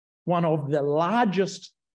one of the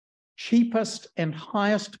largest, cheapest and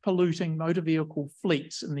highest polluting motor vehicle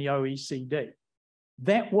fleets in the OECD.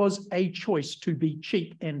 That was a choice to be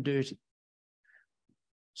cheap and dirty.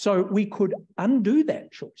 So we could undo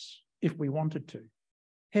that choice if we wanted to.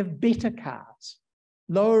 Have better cars,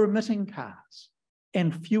 lower emitting cars,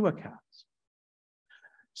 and fewer cars.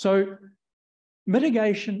 So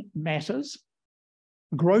mitigation matters.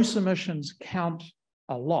 Gross emissions count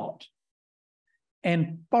a lot,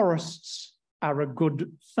 and forests are a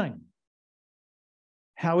good thing.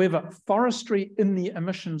 However, forestry in the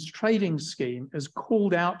emissions trading scheme is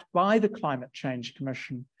called out by the Climate Change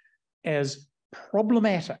Commission as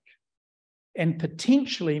problematic and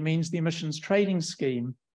potentially means the emissions trading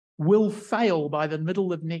scheme will fail by the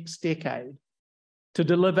middle of next decade to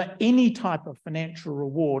deliver any type of financial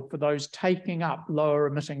reward for those taking up lower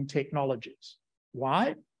emitting technologies.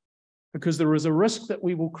 Why? Because there is a risk that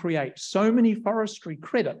we will create so many forestry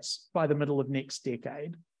credits by the middle of next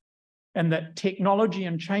decade, and that technology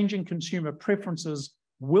and changing consumer preferences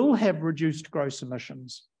will have reduced gross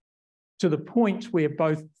emissions to the point where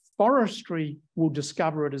both forestry will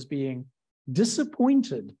discover it as being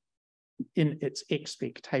disappointed in its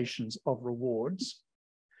expectations of rewards,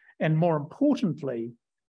 and more importantly,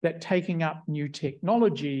 that taking up new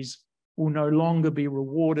technologies will no longer be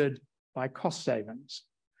rewarded by cost savings.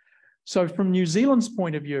 So from New Zealand's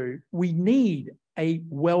point of view, we need a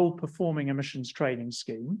well-performing emissions trading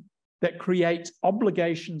scheme that creates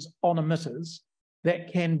obligations on emitters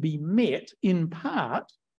that can be met in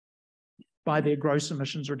part by their gross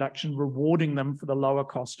emissions reduction, rewarding them for the lower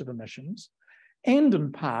cost of emissions, and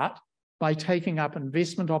in part by taking up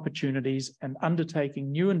investment opportunities and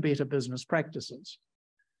undertaking new and better business practices.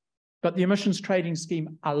 But the emissions trading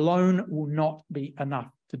scheme alone will not be enough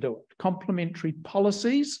to do it. Complementary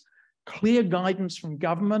policies, clear guidance from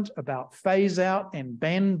government about phase out and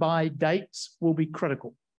ban buy dates will be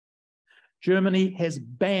critical. Germany has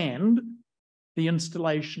banned the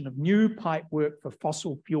installation of new pipework for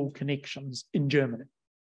fossil fuel connections in Germany,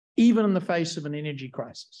 even in the face of an energy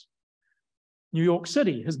crisis. New York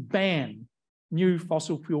City has banned new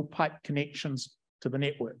fossil fuel pipe connections to the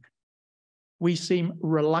network. We seem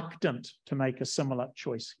reluctant to make a similar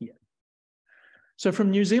choice here. So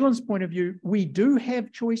from New Zealand's point of view, we do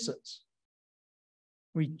have choices.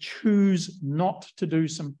 We choose not to do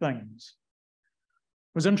some things.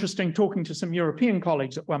 It was interesting talking to some European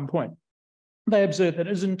colleagues at one point. They observed that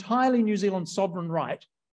it is entirely New Zealand's sovereign right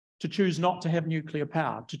to choose not to have nuclear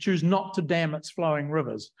power, to choose not to dam its flowing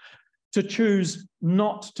rivers, to choose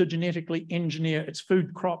not to genetically engineer its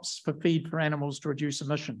food crops for feed for animals to reduce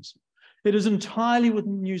emissions. It is entirely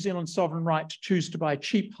within New Zealand's sovereign right to choose to buy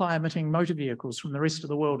cheap, high-emitting motor vehicles from the rest of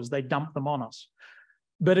the world as they dump them on us.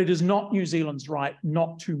 But it is not New Zealand's right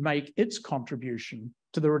not to make its contribution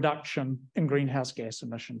to the reduction in greenhouse gas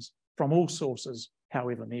emissions from all sources,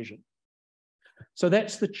 however measured. So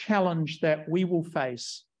that's the challenge that we will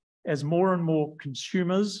face as more and more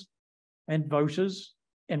consumers and voters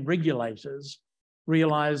and regulators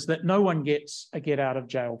realize that no one gets a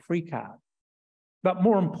get-out-of-jail-free card. But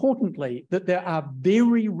more importantly, that there are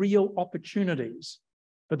very real opportunities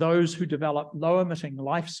for those who develop low-emitting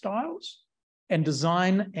lifestyles and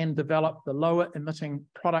design and develop the lower-emitting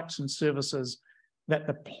products and services that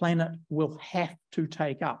the planet will have to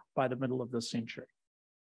take up by the middle of this century.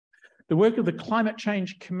 The work of the Climate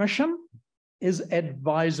Change Commission is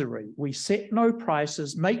advisory. We set no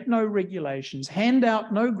prices, make no regulations, hand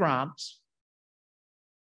out no grants,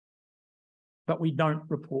 but we don't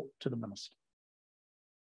report to the minister.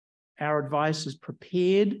 Our advice is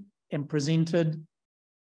prepared and presented,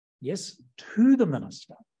 yes, to the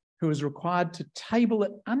minister, who is required to table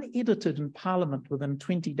it unedited in Parliament within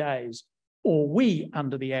 20 days, or we,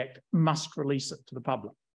 under the Act, must release it to the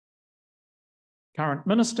public. Current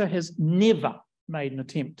minister has never made an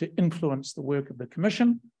attempt to influence the work of the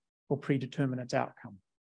Commission or predetermine its outcome.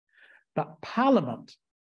 But Parliament,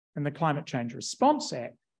 in the Climate Change Response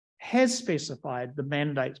Act, has specified the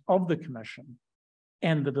mandate of the Commission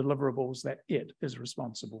and the deliverables that it is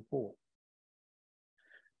responsible for.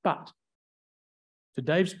 But, to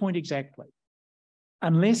Dave's point exactly,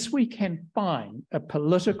 unless we can find a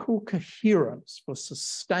political coherence for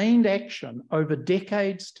sustained action over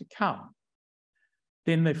decades to come,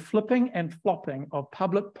 then the flipping and flopping of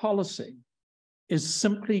public policy is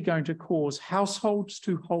simply going to cause households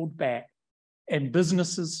to hold back and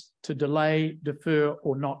businesses to delay, defer,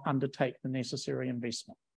 or not undertake the necessary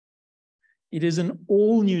investment. It is in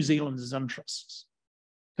all New Zealanders' interests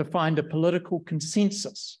to find a political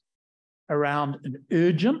consensus around an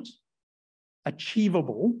urgent,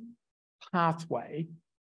 achievable pathway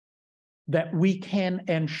that we can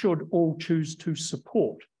and should all choose to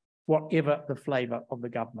support, whatever the flavour of the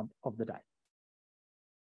government of the day.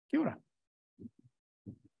 Kia ora.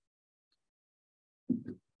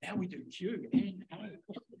 Now we do Q and A.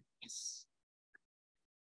 Yes.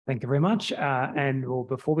 Thank you very much. And well,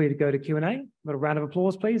 before we go to Q&A, a little round of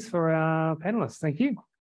applause, please, for our panelists. Thank you.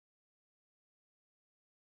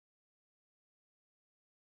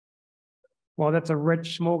 Well, that's a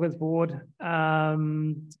rich smorgasbord.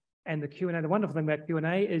 And the Q&A, the wonderful thing about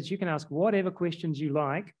Q&A is you can ask whatever questions you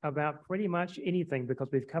like about pretty much anything, because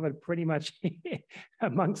we've covered pretty much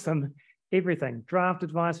amongst them everything. Draft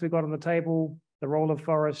advice we've got on the table, the role of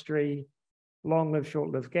forestry, long-lived,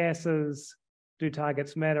 short-lived gases, do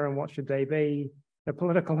targets matter and what should they be, the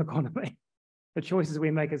political economy, the choices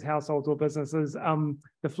we make as households or businesses.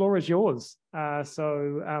 The floor is yours.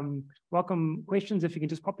 Welcome questions. If you can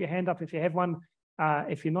just pop your hand up if you have one.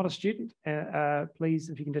 If you're not a student, please,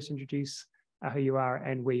 if you can just introduce who you are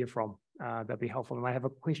and where you're from, that'd be helpful. And I have a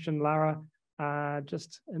question, Lara,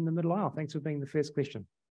 just in the middle aisle. Thanks for being the first question.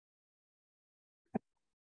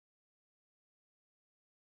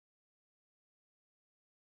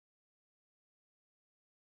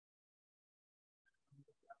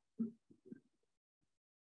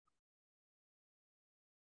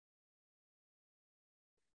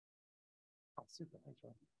 Oh, super. Thanks,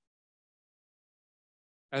 Rob.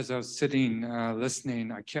 As I was sitting listening,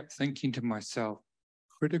 I kept thinking to myself,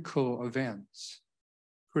 critical events.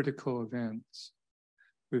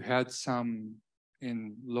 We've had some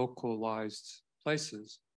in localized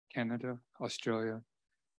places, Canada, Australia,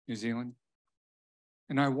 New Zealand.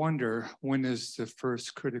 And I wonder, when is the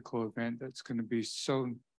first critical event that's going to be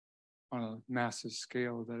so on a massive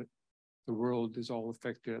scale that the world is all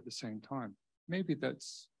affected at the same time? Maybe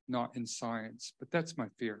that's not in science, but that's my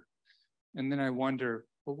fear. And then I wonder,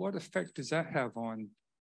 well, what effect does that have on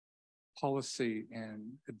policy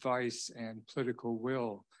and advice and political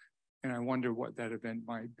will? And I wonder what that event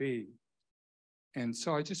might be. And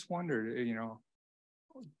so I just wondered,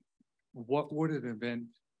 what would an event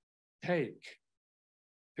take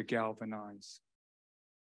to galvanize?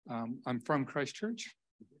 I'm from Christchurch,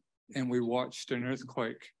 and we watched an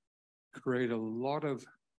earthquake create a lot of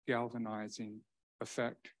galvanizing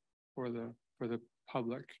effect for the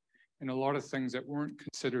public. And a lot of things that weren't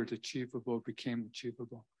considered achievable became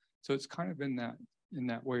achievable. So it's kind of in that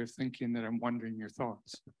way of thinking that I'm wondering your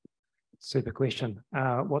thoughts. Super question.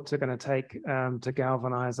 What's it going to take to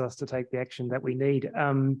galvanize us to take the action that we need?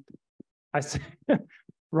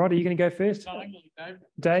 Rod, are you going to go first?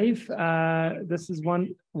 Dave, this is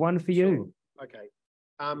one for you. Sure. Okay.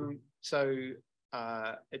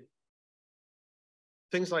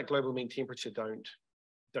 Things like global mean temperature don't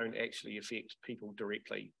actually affect people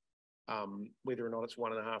directly. Whether or not it's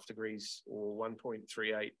 1.5 degrees or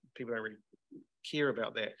 1.38, people don't really care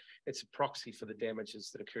about that. It's a proxy for the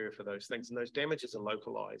damages that occur for those things. And those damages are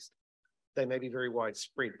localized. They may be very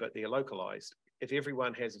widespread, but they're localized. If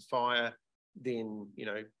everyone has a fire, then,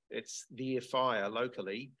 it's their fire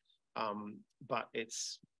locally, but the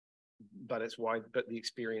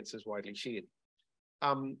experience is widely shared.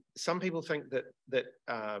 Some people think that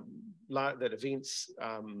events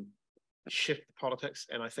shift politics,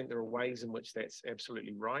 and I think there are ways in which that's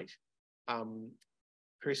absolutely right.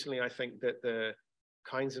 Personally, I think that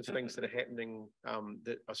kinds of things that are happening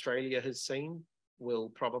that Australia has seen will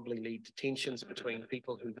probably lead to tensions between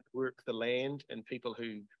people who work the land and people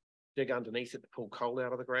who dig underneath it to pull coal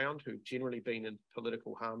out of the ground, who've generally been in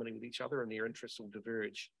political harmony with each other, and their interests will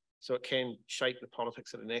diverge. So it can shape the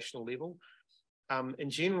politics at a national level. In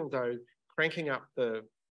general, though, cranking up the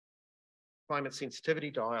climate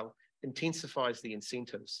sensitivity dial intensifies the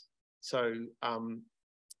incentives. So an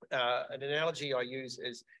analogy I use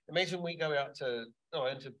is, imagine we go out to,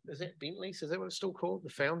 is that Bentley's? Is that what it's still called? The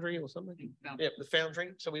Foundry or something? Yeah, the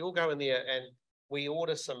Foundry. So we all go in there and we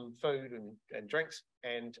order some food and drinks,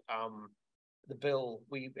 and the bill,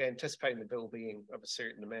 we anticipate the bill being of a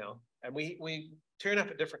certain amount. And we turn up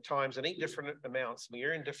at different times and eat different amounts. We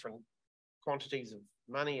earn different quantities of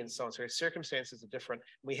money and so on. So our circumstances are different.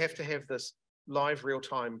 We have to have this live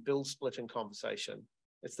real-time bill splitting conversation.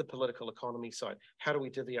 It's the political economy side. How do we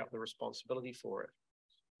divvy up the responsibility for it?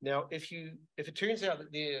 Now, if it turns out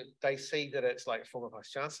that they see that it's like former Vice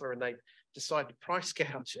Chancellor and they decide to price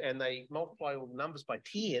gouge and they multiply all the numbers by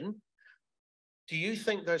 10, do you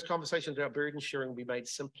think those conversations about burden sharing will be made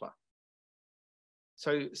simpler?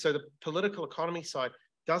 So the political economy side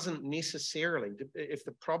doesn't necessarily, if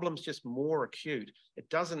the problem's just more acute, it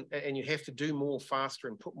doesn't, and you have to do more faster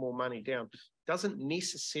and put more money down, doesn't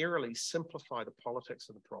necessarily simplify the politics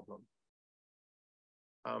of the problem.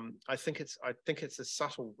 I think it's a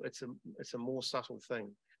subtle, it's a more subtle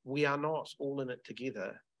thing. We are not all in it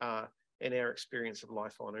together in our experience of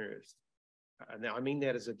life on Earth. Now, I mean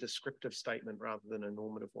that as a descriptive statement rather than a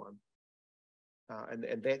normative one.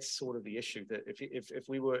 And that's sort of the issue, that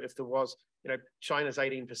if there was, China's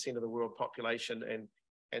 18% of the world population,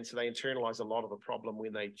 and so they internalize a lot of the problem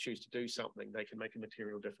when they choose to do something, they can make a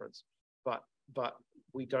material difference. But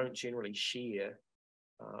we don't generally share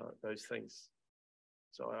those things.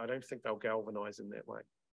 So I don't think they'll galvanize in that way.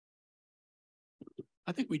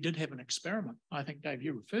 I think we did have an experiment. I think, Dave,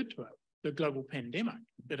 you referred to it, the global pandemic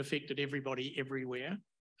that affected everybody everywhere.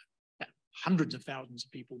 Hundreds of thousands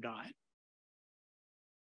of people died.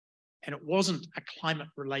 And it wasn't a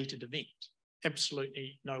climate-related event.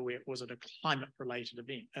 Absolutely nowhere was it a climate-related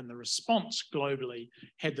event. And the response globally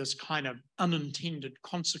had this kind of unintended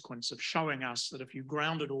consequence of showing us that if you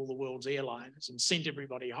grounded all the world's airlines and sent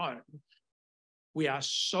everybody home, we are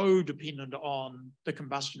so dependent on the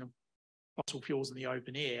combustion of fossil fuels in the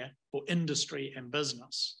open air for industry and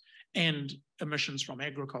business and emissions from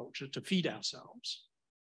agriculture to feed ourselves,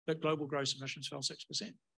 that global gross emissions fell 6%.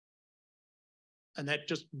 And that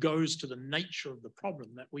just goes to the nature of the problem,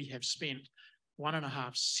 that we have spent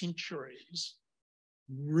 1.5 centuries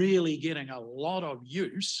really getting a lot of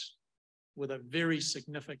use with a very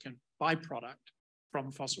significant byproduct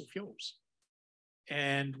from fossil fuels.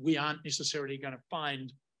 And we aren't necessarily going to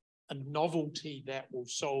find a novelty that will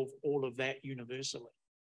solve all of that universally.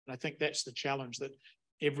 And I think that's the challenge, that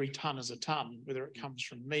every ton is a ton, whether it comes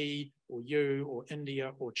from me or you or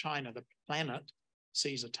India or China, the planet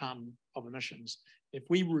sees a ton of emissions. If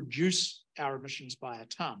we reduce our emissions by a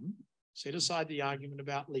ton, set aside the argument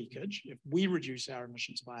about leakage, if we reduce our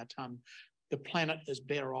emissions by a ton, the planet is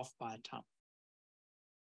better off by a ton.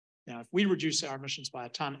 Now, if we reduce our emissions by a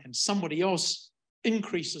ton and somebody else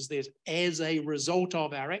increases theirs as a result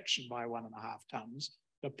of our action by 1.5 tons,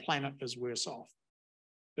 the planet is worse off.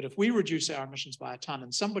 But if we reduce our emissions by a ton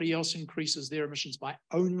and somebody else increases their emissions by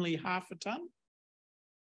only 0.5 ton,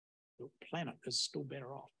 the planet is still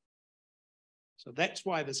better off. So that's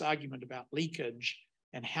why this argument about leakage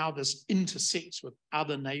and how this intersects with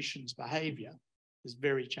other nations' behaviour is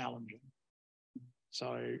very challenging.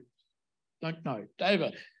 So, don't know.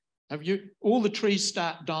 David, have you, all the trees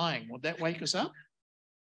start dying, would that wake us up?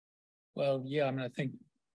 Well, yeah, I mean, I think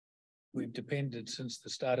we've depended since the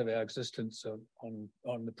start of our existence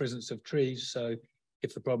on the presence of trees. So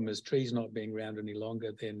if the problem is trees not being around any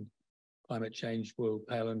longer, then climate change will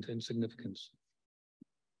pale into insignificance.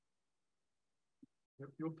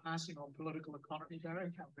 You're passing on political economy,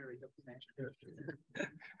 Darren. How very diplomatic.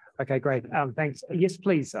 Okay, great. Thanks. Yes,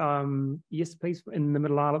 please. Yes, please. In the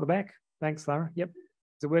middle aisle at the back. Thanks, Lara. Yep.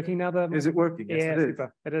 Is it working now? Is it working? Yes, yeah, it is.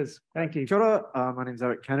 Super. It is. Thank you. Kia ora. My name is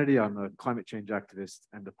Eric Kennedy. I'm a climate change activist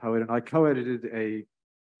and a poet, and I co-edited a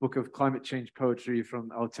book of climate change poetry from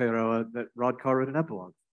Aotearoa that Rod Carr wrote an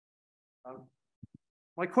epilogue.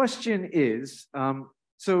 My question is,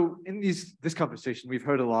 so in this conversation, we've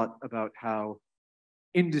heard a lot about how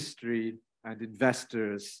industry and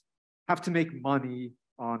investors have to make money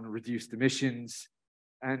on reduced emissions,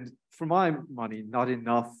 and for my money, not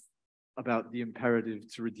enough about the imperative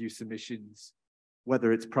to reduce emissions,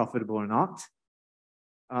 whether it's profitable or not.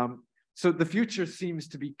 So the future seems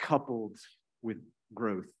to be coupled with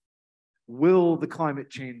growth. will the Climate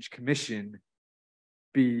Change Commission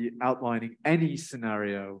be outlining any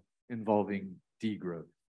scenario involving degrowth?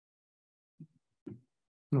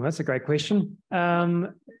 Well, that's a great question.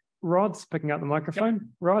 Rod's picking up the microphone. Yep.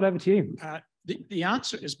 Rod, over to you. The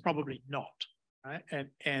answer is probably not. Right?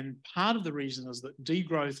 And part of the reason is that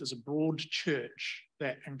degrowth is a broad church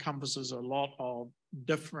that encompasses a lot of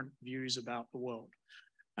different views about the world.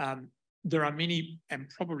 There are many, and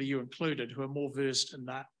probably you included, who are more versed in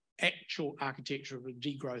that actual architecture of a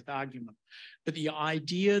degrowth argument. But the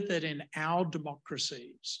idea that in our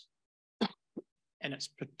democracies, and it's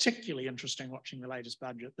particularly interesting watching the latest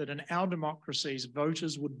budget, that in our democracies,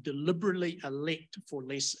 voters would deliberately elect for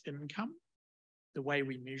less income, the way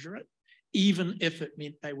we measure it, even if it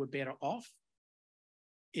meant they were better off,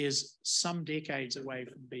 is some decades away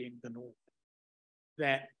from being the norm.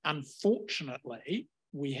 That unfortunately,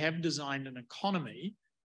 we have designed an economy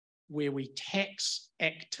where we tax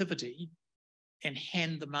activity and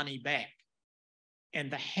hand the money back.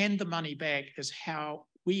 And the hand the money back is how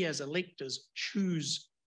we as electors choose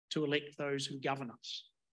to elect those who govern us.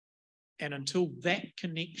 And until that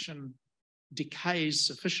connection decays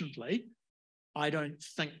sufficiently, I don't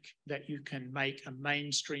think that you can make a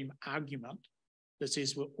mainstream argument that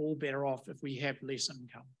says we're all better off if we have less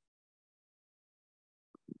income.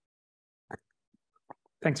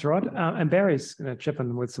 Thanks, Rod. And Barry's going to chip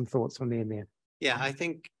in with some thoughts from the end there. Yeah, I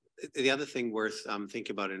think the other thing worth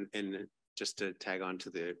thinking about, and just to tag on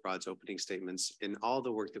to Rod's opening statements, in all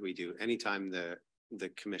the work that we do, anytime the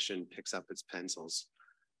commission picks up its pencils,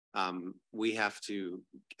 we have to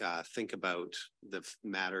think about the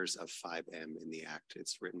matters of 5M in the Act.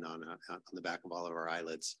 It's written on the back of all of our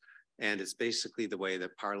eyelids. And it's basically the way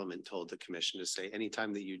that Parliament told the commission to say,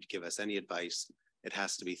 anytime that you give us any advice, it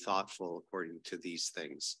has to be thoughtful according to these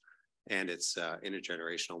things. And it's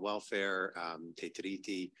intergenerational welfare, te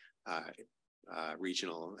tiriti,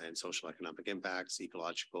 regional and social economic impacts,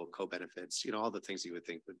 ecological co-benefits, all the things you would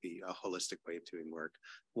think would be a holistic way of doing work.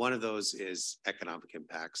 One of those is economic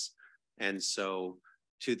impacts. And so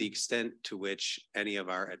to the extent to which any of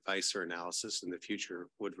our advice or analysis in the future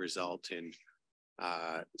would result in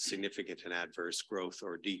significant and adverse growth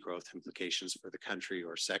or degrowth implications for the country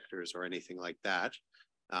or sectors or anything like that,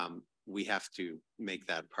 we have to make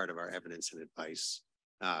that part of our evidence and advice.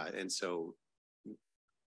 And so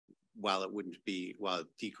while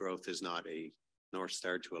degrowth is not a North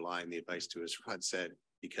Star to align the advice to, as Rod said,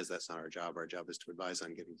 because that's not our job is to advise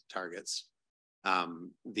on getting to targets.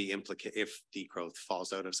 If degrowth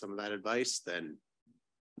falls out of some of that advice, then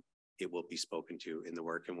it will be spoken to in the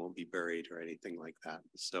work and won't be buried or anything like that.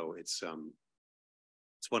 So it's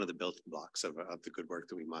one of the building blocks of the good work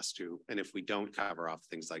that we must do. And if we don't cover off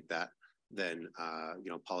things like that, then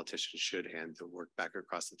politicians should hand the work back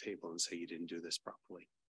across the table and say you didn't do this properly.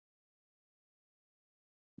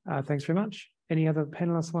 Thanks very much. Any other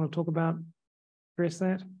panelists want to talk about, address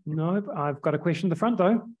that? No, I've got a question at the front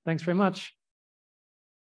though. Thanks very much.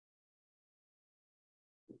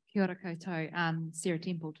 Kia ora koutou, Sarah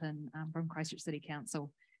Templeton from Christchurch City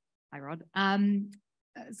Council. Hi, Rod.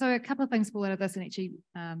 So a couple of things fall out of this, and actually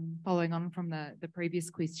following on from the previous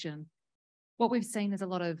question, what we've seen is a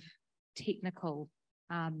lot of technical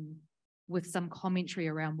with some commentary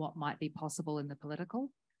around what might be possible in the political.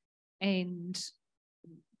 And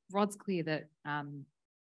Rod's clear that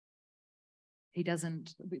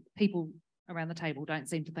people around the table don't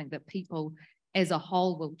seem to think that people as a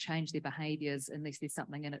whole will change their behaviours unless there's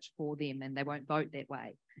something in it for them, and they won't vote that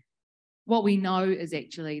way. What we know is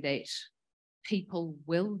actually that people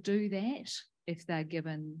will do that if they're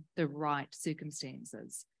given the right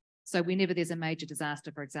circumstances. So whenever there's a major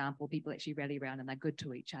disaster, for example, people actually rally around and they're good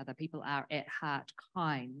to each other. People are at heart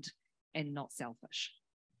kind and not selfish.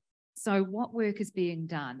 So what work is being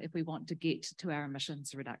done if we want to get to our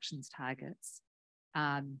emissions reductions targets,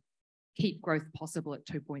 keep growth possible at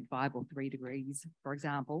 2.5 or 3 degrees, for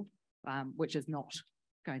example, which is not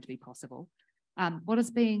going to be possible. What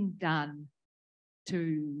is being done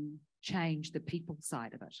to change the people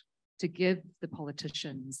side of it, to give the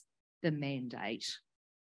politicians the mandate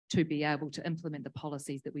to be able to implement the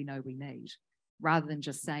policies that we know we need, rather than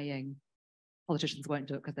just saying politicians won't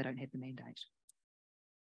do it because they don't have the mandate?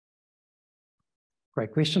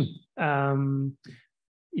 Great question.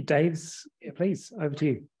 Dave's, please, over to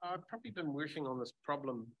you. I've probably been working on this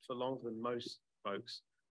problem for longer than most folks,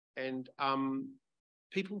 and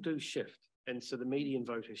people do shift, and so the median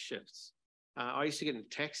voter shifts. I used to get in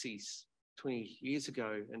taxis 20 years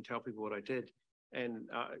ago and tell people what I did, and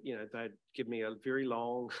they'd give me a very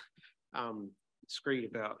long screed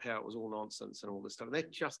about how it was all nonsense and all this stuff. And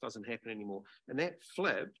that just doesn't happen anymore. And that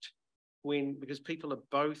flipped because people are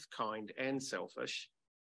both kind and selfish,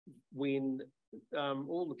 when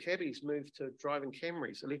all the cabbies moved to driving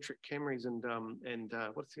Camrys, electric Camrys, and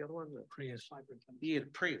what's the other one? Prius. Yeah,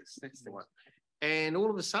 Prius, that's the one. And all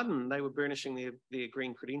of a sudden they were burnishing their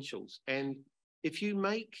green credentials. And if you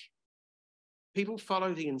make people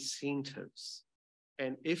follow the incentives,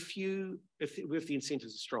 and if the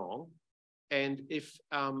incentives are strong, and if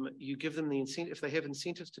you give them the incentive, if they have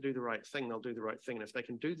incentives to do the right thing, they'll do the right thing. And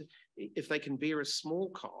if they can bear a small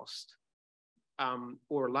cost,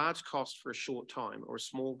 or a large cost for a short time, or a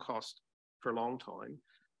small cost for a long time,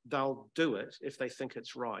 they'll do it if they think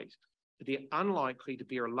it's right. But they're unlikely to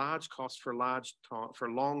bear a large cost for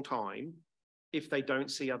a long time if they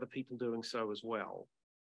don't see other people doing so as well.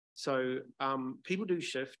 So people do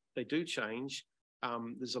shift, they do change.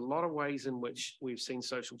 There's a lot of ways in which we've seen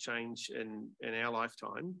social change in our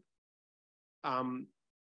lifetime.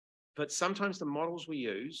 But sometimes the models we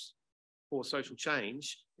use for social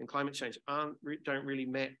change and climate change don't really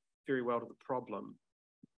map very well to the problem.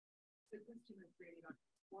 The question is really like,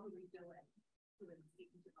 what are we doing to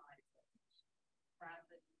incentivize it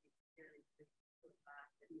rather than very technical?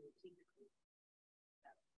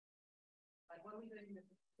 Like, what are we doing?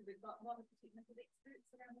 So we've got a lot of technical experts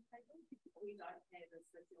around the table. We don't have a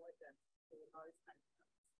sociologist for those kinds of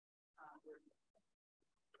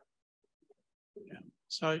things. Yeah.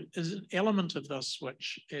 So is an element of this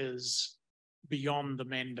which is beyond the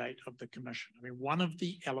mandate of the Commission. I mean, one of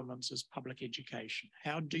the elements is public education.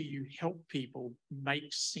 How do you help people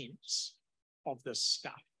make sense of this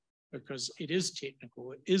stuff? Because it is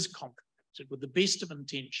technical, it is complicated. With the best of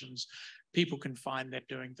intentions, people can find that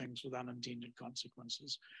doing things with unintended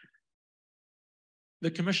consequences.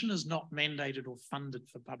 The Commission is not mandated or funded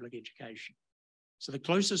for public education. So the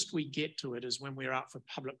closest we get to it is when we're out for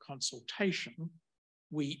public consultation,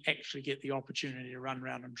 we actually get the opportunity to run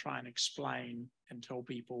around and try and explain and tell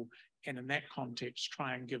people, and in that context,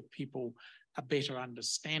 try and give people a better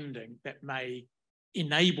understanding that may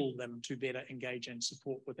enable them to better engage and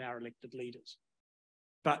support with our elected leaders.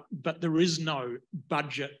 But there is no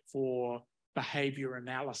budget for behaviour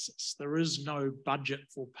analysis. There is no budget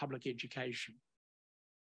for public education.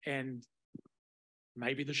 And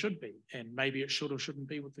maybe there should be, and maybe it should or shouldn't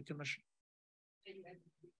be with the Commission.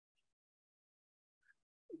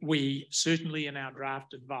 We certainly in our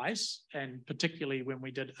draft advice, and particularly when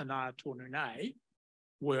we did Aotearoa New Zealand,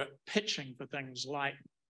 were pitching for things like,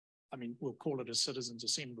 I mean, we'll call it a citizens'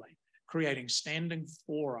 assembly, creating standing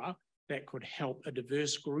fora that could help a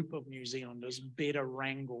diverse group of New Zealanders better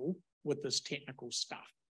wrangle with this technical stuff.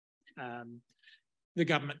 The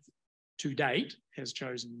government to date has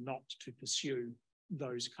chosen not to pursue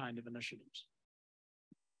those kind of initiatives.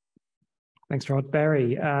 Thanks, Rod.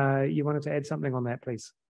 Barry, you wanted to add something on that,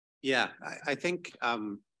 please? Yeah, I think,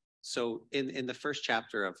 so in the first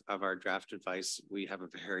chapter of our draft advice, we have a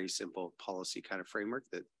very simple policy kind of framework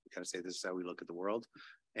that kind of say this is how we look at the world.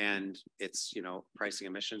 And it's, you know, pricing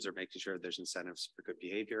emissions or making sure there's incentives for good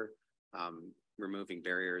behavior, removing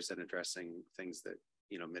barriers and addressing things that,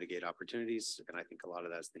 you know, mitigate opportunities. And I think a lot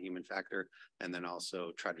of that's the human factor. And then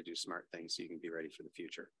also try to do smart things so you can be ready for the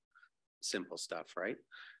future. Simple stuff, right?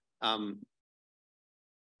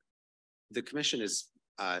 The Commission is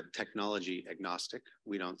technology agnostic.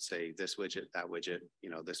 We don't say this widget, that widget, you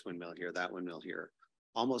know, this windmill here, that windmill here.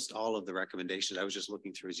 Almost all of the recommendations I was just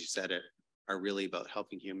looking through as you said it are really about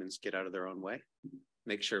helping humans get out of their own way,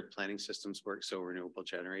 make sure planning systems work so renewable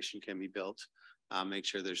generation can be built, make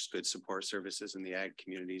sure there's good support services in the ag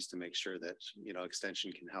communities to make sure that, you know,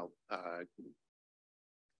 extension can help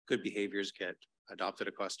good behaviors get adopted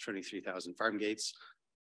across 23,000 farm gates.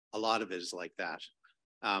 A lot of it is like that.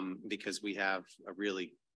 Because we have a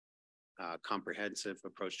really comprehensive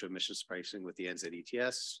approach to emissions pricing with the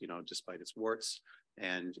NZETS, you know, despite its warts.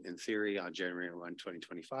 And in theory, on January 1,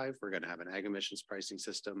 2025, we're going to have an ag emissions pricing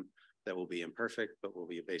system that will be imperfect, but will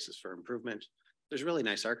be a basis for improvement. There's really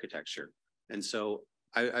nice architecture. And so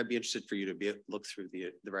I'd be interested for you to look through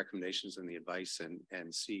the recommendations and the advice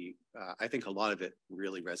and see, I think a lot of it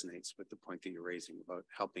really resonates with the point that you're raising about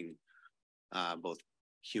helping both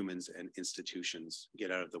humans and institutions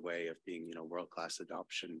get out of the way of being, you know, world-class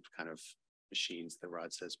adoption kind of machines that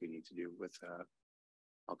Rod says we need to do with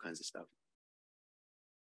all kinds of stuff.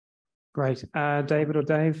 Great. David or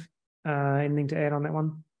Dave, anything to add on that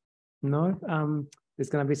one? No? There's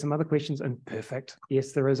going to be some other questions, and perfect.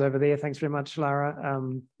 Yes, there is over there. Thanks very much, Lara.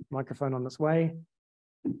 Microphone on its way.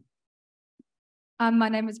 My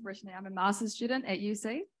name is Brittany. I'm a master's student at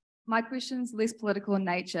UC. My question's less political in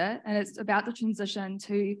nature, and it's about the transition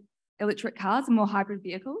to electric cars and more hybrid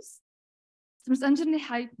vehicles. So I'm just interested in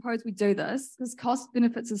how you propose we do this, because cost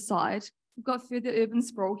benefits aside, we've got further urban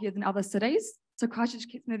sprawl here than other cities. So Christchurch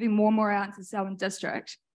keeps moving more and more out into the Selwyn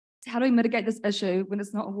district. So how do we mitigate this issue when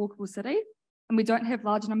it's not a walkable city and we don't have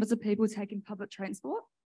large numbers of people taking public transport?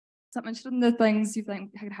 So I'm interested in the things you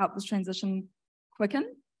think could help this transition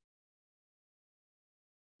quicken.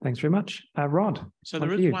 Thanks very much. Rod. So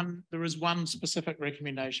there is one specific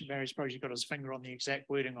recommendation. Barry's probably got his finger on the exact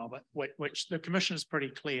wording of it, which the Commission is pretty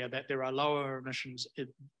clear that there are lower emissions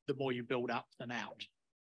the more you build up than out.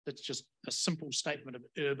 It's just a simple statement of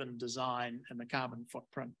urban design and the carbon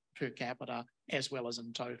footprint per capita, as well as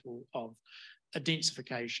in total, of a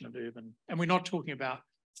densification of urban. And we're not talking about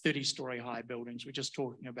 30-story high buildings. We're just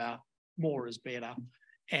talking about more is better.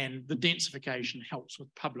 And the densification helps with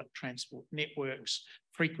public transport networks,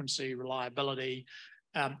 frequency, reliability.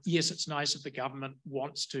 Yes, it's nice if the government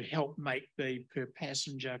wants to help make the per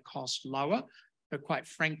passenger cost lower, but quite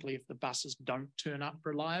frankly, if the buses don't turn up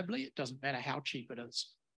reliably, it doesn't matter how cheap it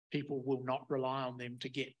is. People will not rely on them to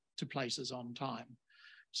get to places on time.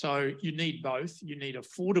 So you need both. You need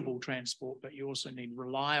affordable transport, but you also need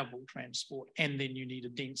reliable transport, and then you need a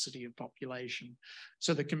density of population.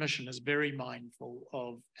 So the Commission is very mindful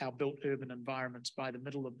of our built urban environments by the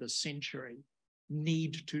middle of this century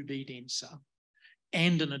need to be denser.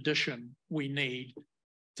 And in addition, we need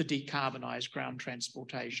to decarbonise ground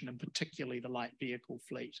transportation, and particularly the light vehicle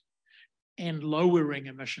fleet, and lowering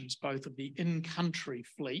emissions, both of the in-country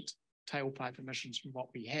fleet, tailpipe emissions from what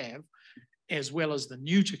we have, as well as the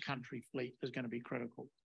new-to-country fleet is going to be critical.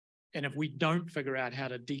 And if we don't figure out how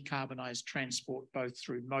to decarbonise transport, both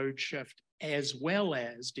through mode shift as well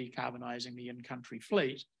as decarbonising the in-country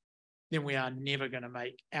fleet, then we are never going to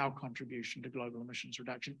make our contribution to global emissions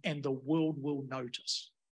reduction, and the world will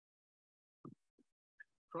notice.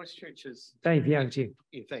 Christchurch is... Dave, yeah, to you.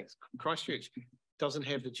 Yeah, thanks. Christchurch doesn't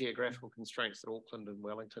have the geographical constraints that Auckland and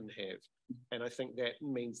Wellington have. And I think that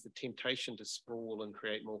means the temptation to sprawl and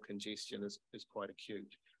create more congestion is quite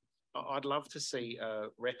acute. I'd love to see a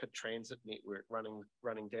rapid transit network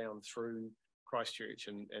running down through Christchurch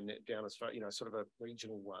and down as far, sort of a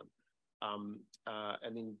regional one.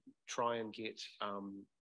 And then try and get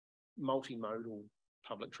multimodal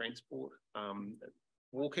public transport,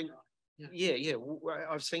 walking. Yeah.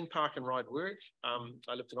 I've seen park and ride work.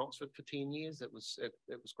 I lived in Oxford for 10 years. It was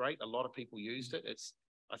great. A lot of people used it.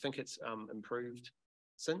 I think it's improved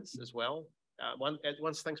since as well.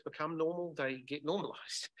 Once things become normal, they get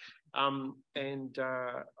normalised. And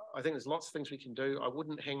I think there's lots of things we can do. I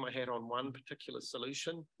wouldn't hang my hat on one particular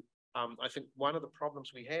solution. I think one of the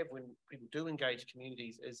problems we have when people do engage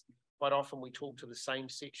communities is quite often we talk to the same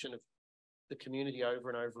section of the community over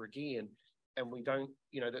and over again, and we don't,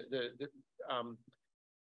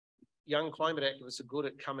 young climate activists are good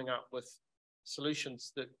at coming up with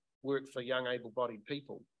solutions that work for young able-bodied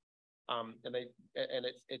people.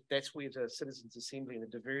 That's where the Citizens Assembly and the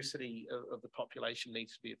diversity of the population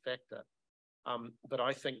needs to be a factor. But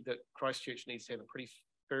I think that Christchurch needs to have a pretty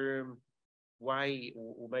firm way,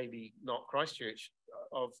 or maybe not Christchurch,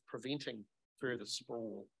 of preventing further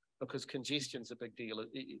sprawl, because congestion's a big deal.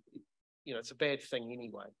 It's a bad thing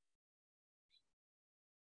anyway.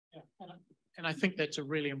 Yeah, and I think that's a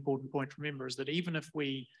really important point to remember, is that even if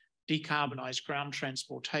we decarbonise ground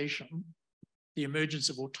transportation, the emergence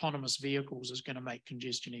of autonomous vehicles is going to make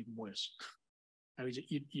congestion even worse.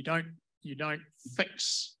 You don't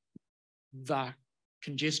fix the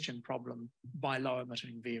congestion problem by low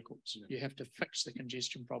emitting vehicles. You have to fix the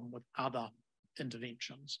congestion problem with other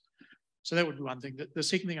interventions. So that would be one thing. The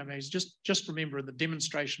second thing I mean is just remember the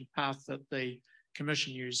demonstration path that the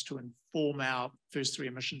Commission used to inform our first 3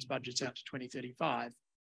 emissions budgets out to 2035.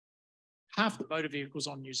 Half the motor vehicles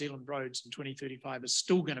on New Zealand roads in 2035 are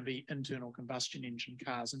still going to be internal combustion engine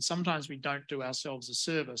cars. And sometimes we don't do ourselves a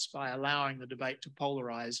service by allowing the debate to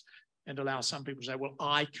polarize and allow some people to say, well,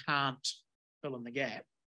 I can't fill in the gap,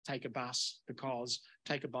 take a bus because,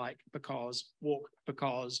 take a bike because, walk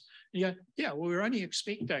because. And you go, yeah, well, we're only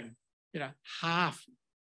expecting, half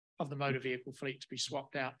of the motor vehicle fleet to be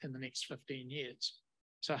swapped out in the next 15 years.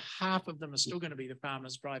 So half of them are still going to be the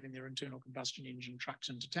farmers driving their internal combustion engine trucks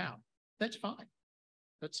into town. That's fine.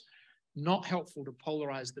 That's not helpful to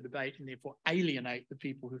polarize the debate and therefore alienate the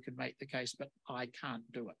people who can make the case, but I can't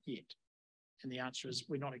do it yet. And the answer is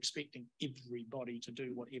we're not expecting everybody to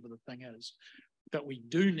do whatever the thing is, but we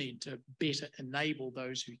do need to better enable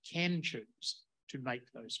those who can choose to make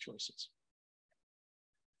those choices.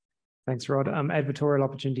 Thanks, Rod. Advertorial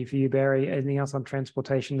opportunity for you, Barry. Anything else on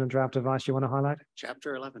transportation and draft advice you want to highlight?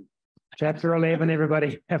 Chapter 11. Chapter 11,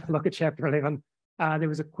 everybody. Have a look at Chapter 11. There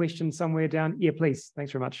was a question somewhere down. Yeah, please.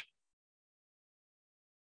 Thanks very much.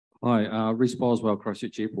 Hi, Reece Boswell,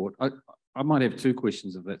 Christchurch Airport. I might have two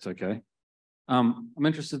questions if that's okay. I'm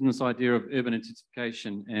interested in this idea of urban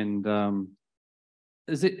intensification, and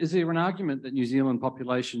is there an argument that New Zealand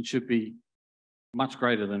population should be much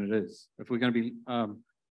greater than it is? If we're going to be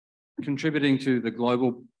contributing to the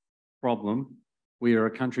global problem, we are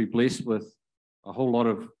a country blessed with a whole lot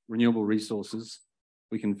of renewable resources.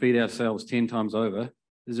 We can feed ourselves 10 times over.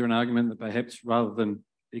 Is there an argument that perhaps rather than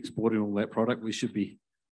exporting all that product, we should be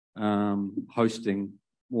hosting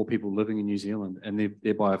more people living in New Zealand and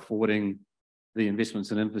thereby affording the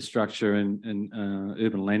investments in infrastructure and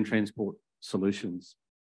urban land transport solutions?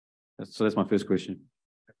 So that's my first question.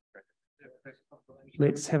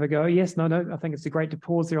 Let's have a go. Yes, no, I think it's great to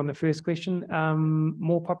pause there on the first question.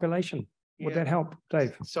 More population. Would that help,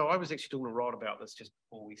 Dave? So I was actually doing a rod about this just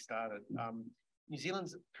before we started. New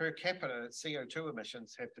Zealand's per capita CO2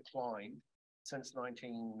 emissions have declined since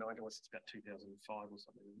 1990, it's about 2005 or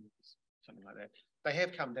something like that. They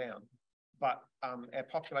have come down, but our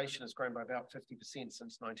population has grown by about 50%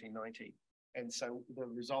 since 1990. And so the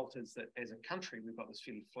result is that as a country, we've got this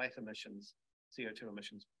fairly flat emissions, CO2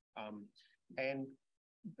 emissions. And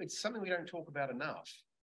it's something we don't talk about enough.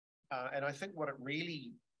 And I think what it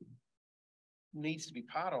really needs to be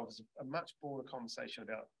part of is a much broader conversation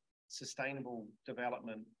about sustainable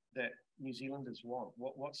development that New Zealanders want.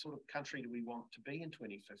 What sort of country do we want to be in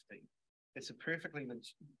 2050? It's a perfectly,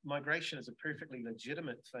 migration is a perfectly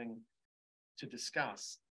legitimate thing to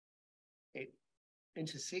discuss. It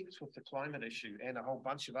intersects with the climate issue and a whole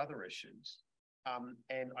bunch of other issues.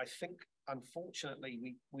 And I think,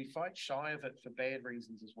 unfortunately, we fight shy of it for bad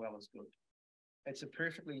reasons as well as good. It's a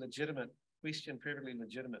perfectly legitimate question, perfectly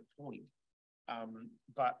legitimate point.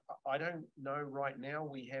 But I don't know right now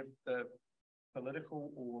we have the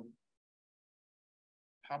political or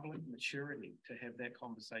public maturity to have that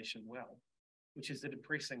conversation well, which is a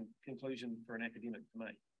depressing conclusion for an academic to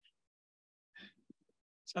make.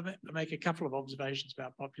 So I make a couple of observations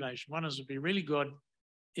about population. One is it would be really good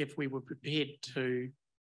if we were prepared to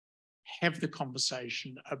have the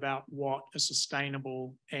conversation about what a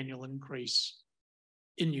sustainable annual increase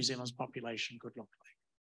in New Zealand's population could look like.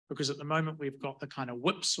 Because at the moment we've got the kind of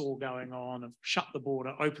whipsaw going on of shut the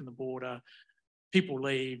border, open the border, people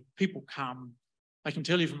leave, people come. I can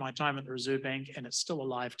tell you from my time at the Reserve Bank, and it's still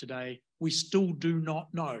alive today, we still do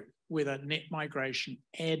not know whether net migration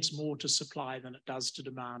adds more to supply than it does to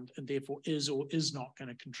demand, and therefore is or is not going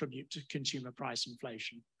to contribute to consumer price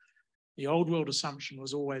inflation. The old world assumption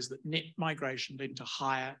was always that net migration led to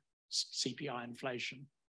higher CPI inflation.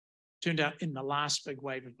 Turned out in the last big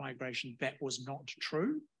wave of migration, that was not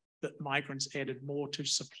true, that migrants added more to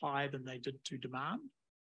supply than they did to demand.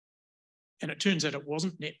 And it turns out it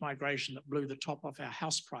wasn't net migration that blew the top off our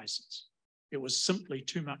house prices. It was simply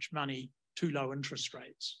too much money, too low interest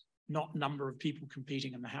rates, not number of people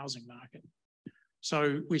competing in the housing market.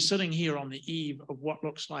 So we're sitting here on the eve of what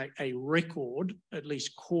looks like a record, at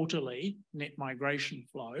least quarterly, net migration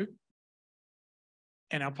flow.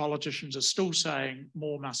 And our politicians are still saying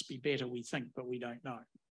more must be better, we think, but we don't know.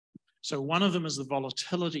 So one of them is the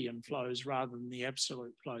volatility in flows rather than the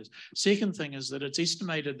absolute flows. Second thing is that it's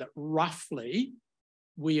estimated that roughly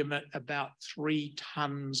we emit about 3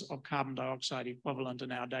 tons of carbon dioxide equivalent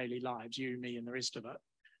in our daily lives, you, me, and the rest of it.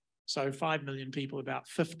 So 5 million people, about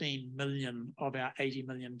 15 million of our 80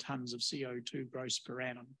 million tons of CO2 gross per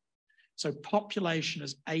annum. So population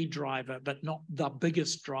is a driver, but not the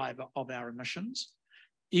biggest driver of our emissions.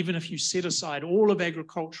 Even if you set aside all of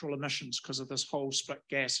agricultural emissions because of this whole split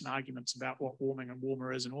gas and arguments about what warming and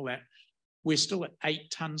warmer is and all that, we're still at 8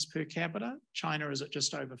 tons per capita. China is at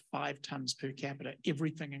just over 5 tons per capita,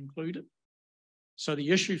 everything included. So the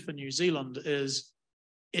issue for New Zealand is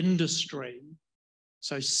industry.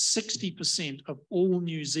 So 60% of all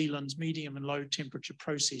New Zealand's medium and low temperature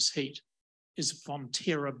process heat is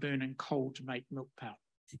Fonterra burning coal to make milk powder.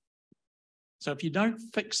 So if you don't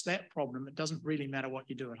fix that problem, it doesn't really matter what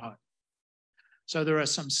you do at home. So there are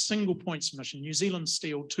some single points of emission. New Zealand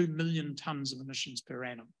steel, 2 million tons of emissions per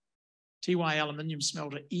annum. Tiwai aluminium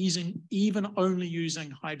smelter, even only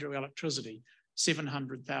using hydroelectricity,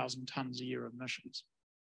 700,000 tons a year of emissions.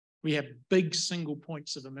 We have big single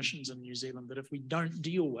points of emissions in New Zealand that if we don't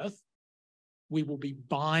deal with, we will be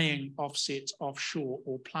buying offsets offshore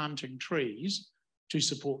or planting trees to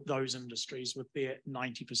support those industries with their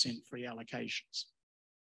 90% free allocations.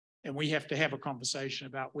 And we have to have a conversation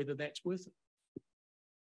about whether that's worth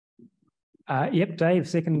it. Yep, Dave,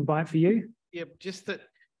 second bite for you. Yep, just that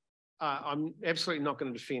I'm absolutely not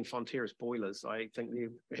going to defend Fonterra's boilers. I think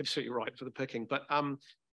they're absolutely right for the picking. But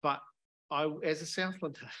I, as a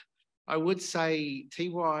Southlander, I would say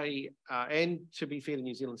Tiwai, and to be fair to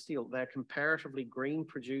New Zealand Steel, they're comparatively green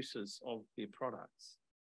producers of their products,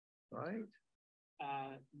 right?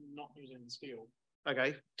 Not New Zealand Steel.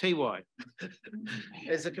 Okay, Tiwai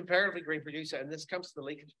is a comparatively green producer, and this comes to the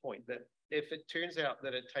leakage point that if it turns out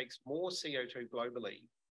that it takes more CO2 globally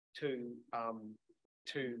to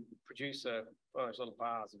produce those little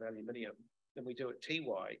bars of aluminium than we do at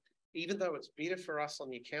Tiwai, even though it's better for us on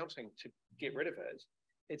the accounting to get rid of it,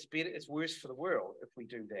 it's worse for the world if we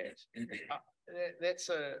do that. That's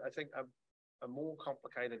I think a more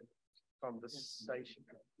complicated conversation.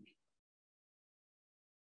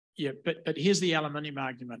 Yeah, but here's the aluminium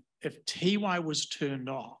argument. If Tiwai was turned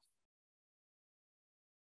off,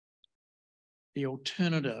 the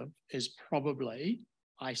alternative is probably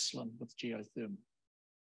Iceland with geothermal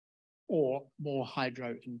or more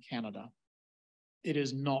hydro in Canada. It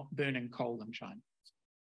is not burning coal in China.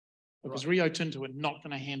 Because Rio Tinto are not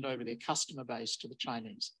going to hand over their customer base to the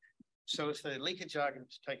Chinese. So if the leakage argument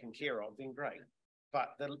is taken care of, then great. But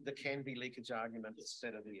there can be leakage arguments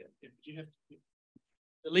that are there.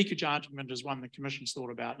 The leakage argument is one the Commission's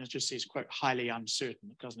thought about, and it just says, quote, highly uncertain.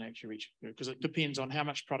 It doesn't actually reach, because it depends on how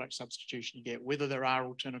much product substitution you get, whether there are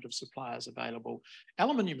alternative suppliers available.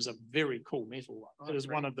 Aluminium is a very cool metal. It is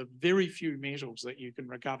one of the very few metals that you can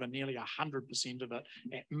recover nearly 100% of it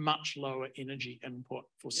at much lower energy input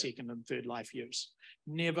for second and third life use.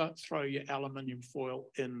 Never throw your aluminium foil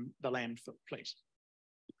in the landfill, please.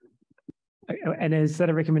 And is that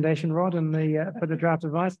a recommendation, Rod, in the for the draft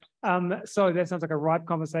advice? So that sounds like a ripe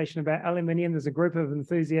conversation about aluminium. There's a group of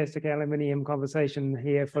enthusiastic aluminium conversation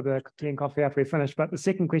here for the tea and coffee after we finish. But the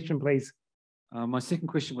second question, please. My second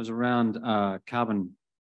question was around carbon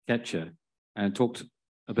capture, and talked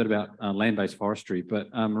a bit about land-based forestry,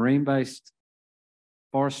 but marine-based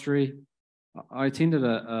forestry. I attended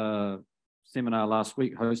a seminar last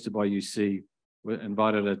week hosted by UC. We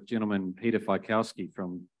invited a gentleman, Peter Fikowski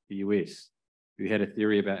from the US, who had a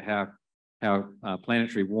theory about how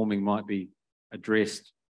planetary warming might be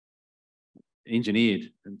addressed, engineered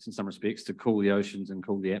in some respects to cool the oceans and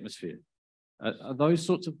cool the atmosphere. Are those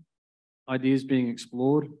sorts of ideas being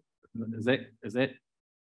explored? Is that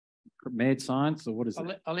mad science, or what is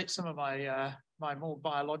it? I'll let some of my my more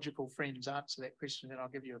biological friends answer that question, then I'll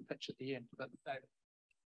give you a pitch at the end. But David.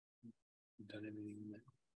 Done anything in that.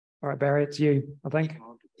 All right, Barry, it's you, I think.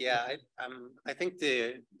 Yeah, I think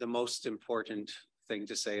the most important thing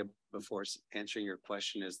to say before answering your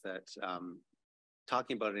question is that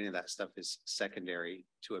talking about any of that stuff is secondary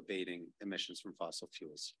to abating emissions from fossil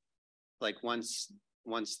fuels. Like once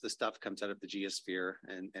the stuff comes out of the geosphere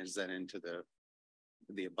and is then into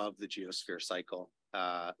the above the geosphere cycle,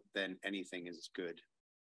 then anything is good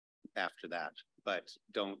after that. But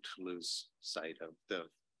don't lose sight of the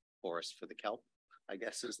forest for the kelp, I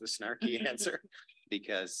guess, is the snarky answer,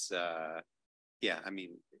 because yeah, I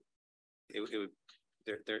mean,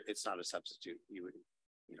 it's not a substitute. You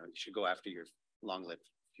should go after your long-lived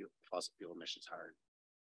fossil fuel emissions hard.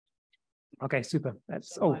 Okay, super.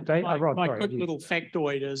 That's Dave, Rod. My quick little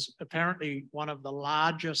factoid is apparently one of the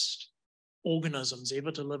largest organisms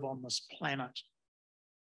ever to live on this planet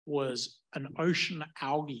was an ocean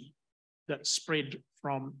algae that spread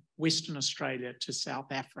from Western Australia to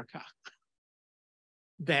South Africa,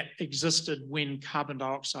 that existed when carbon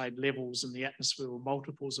dioxide levels in the atmosphere were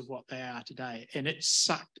multiples of what they are today. And it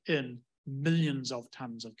sucked in millions of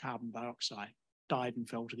tons of carbon dioxide, died and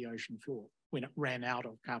fell to the ocean floor when it ran out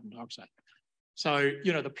of carbon dioxide. So,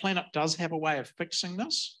 the planet does have a way of fixing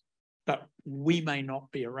this, but we may not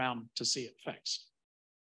be around to see it fixed.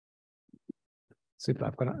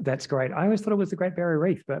 Super, that's great. I always thought it was the Great Barrier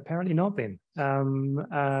Reef, but apparently not then.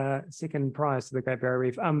 Second prize to the Great Barrier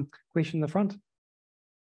Reef. Question in the front.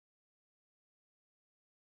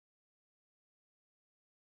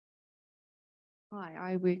 Hi,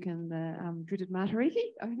 I work in the dreaded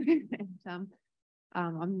Matariki, and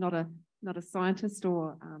I'm not a scientist,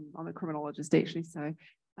 or I'm a criminologist actually. So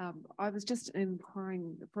I was just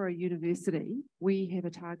inquiring for a university. We have a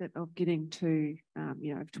target of getting to,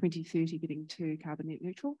 of 2030, getting to carbon net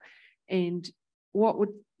neutral. And what would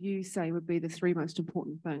you say would be the three most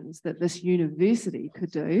important things that this university could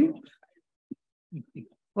do?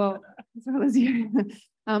 Well, as well as you.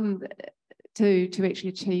 To actually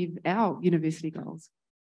achieve our university goals?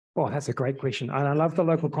 Well, that's a great question. And I love the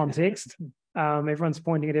local context. Everyone's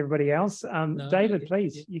pointing at everybody else. No, David,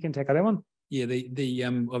 please, you can take that one. Yeah,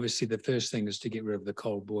 obviously the first thing is to get rid of the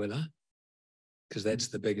coal boiler, because that's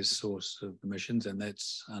the biggest source of emissions, and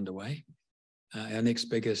that's underway. Our next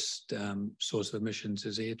biggest source of emissions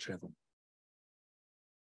is air travel.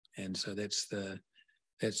 And so that's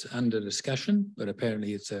that's under discussion, but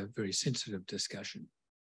apparently it's a very sensitive discussion.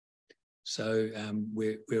 So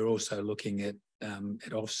we're also looking at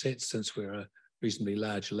offsets, since we're a reasonably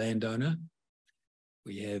large landowner.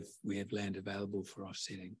 We have land available for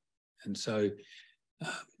offsetting, and so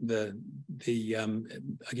I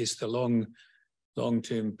guess the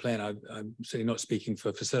long-term plan. I'm certainly not speaking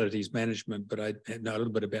for facilities management, but I know a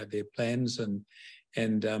little bit about their plans, and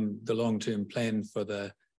the long-term plan for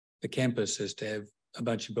the campus is to have a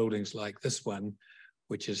bunch of buildings like this one,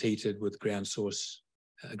 which is heated with ground source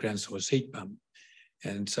heat pump,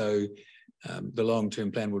 and so the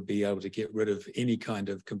long-term plan would be able to get rid of any kind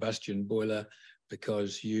of combustion boiler,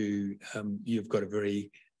 because you've got a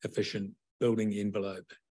very efficient building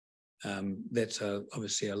envelope. That's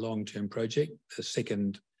obviously a long-term project. The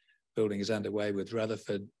second building is underway with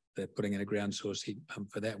Rutherford. They're putting in a ground source heat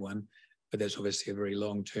pump for that one, but that's obviously a very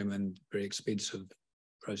long-term and very expensive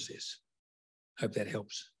process. Hope that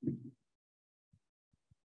helps.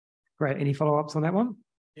 Great. Any follow-ups on that one?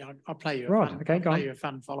 Yeah, I'll play you a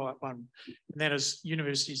fun follow-up one. And that is,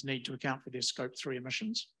 universities need to account for their Scope 3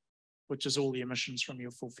 emissions, which is all the emissions from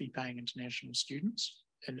your full fee-paying international students.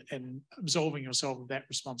 And absolving yourself of that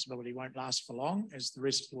responsibility won't last for long, as the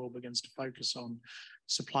rest of the world begins to focus on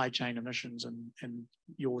supply chain emissions, and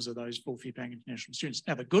yours are those full fee-paying international students.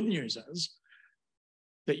 Now, the good news is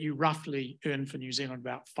that you roughly earn for New Zealand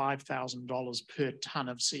about $5,000 per tonne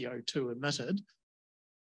of CO2 emitted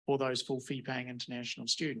for those full fee-paying international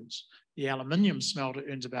students. The aluminium smelter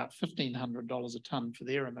earns about $1,500 a tonne for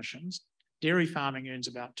their emissions. Dairy farming earns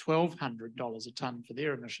about $1,200 a tonne for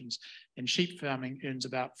their emissions, and sheep farming earns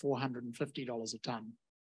about $450 a tonne.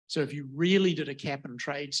 So if you really did a cap and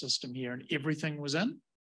trade system here and everything was in,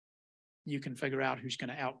 you can figure out who's going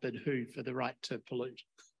to outbid who for the right to pollute.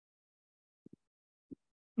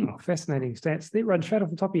 Oh, fascinating stats. They run straight off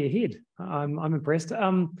the top of your head. I'm impressed.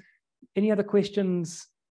 Any other questions?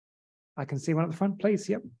 I can see one at the front, please.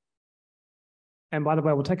 Yep. And by the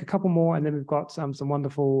way, we'll take a couple more, and then we've got some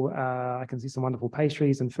wonderful, I can see some wonderful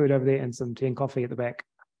pastries and food over there, and some tea and coffee at the back.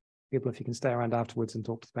 People, if you can stay around afterwards and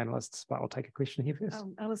talk to the panelists, but I'll take a question here first.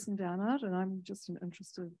 Alison Downard, and I'm just an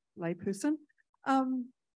interested layperson.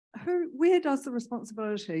 Where does the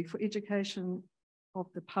responsibility for education of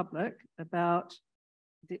the public about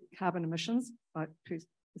the carbon emissions,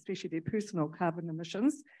 especially their personal carbon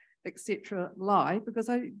emissions, etc., lie? Because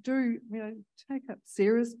I do, take up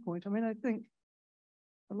Sarah's point. I mean, I think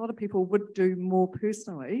a lot of people would do more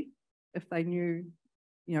personally if they knew,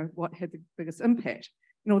 what had the biggest impact.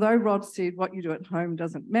 And although Rod said what you do at home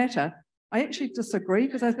doesn't matter, I actually disagree,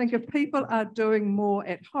 because I think if people are doing more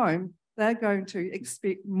at home, they're going to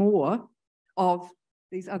expect more of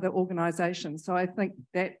these other organisations. So I think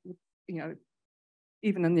that,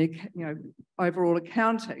 even in the, overall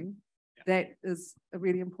accounting, that is a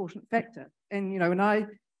really important factor. And, when I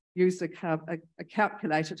used a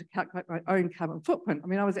calculator to calculate my own carbon footprint, I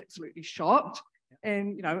mean, I was absolutely shocked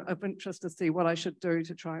and, of interest to see what I should do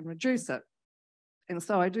to try and reduce it. And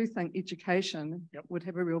so I do think education would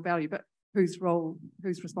have a real value, but whose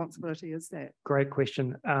responsibility is that? Great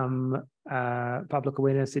question. Public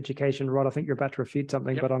awareness, education. Rod, I think you're about to refute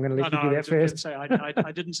something, but I'm going to let you do that first.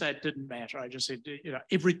 I didn't say it didn't matter. I just said,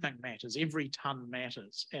 everything matters. Every tonne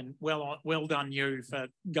matters. And well done you for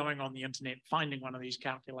going on the internet, finding one of these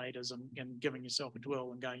calculators and giving yourself a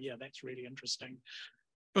twirl and going, yeah, that's really interesting.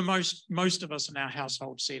 For most of us in our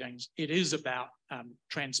household settings, it is about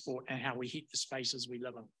transport and how we heat the spaces we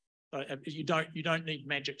live in. You don't need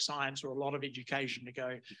magic science or a lot of education to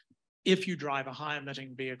go, if you drive a high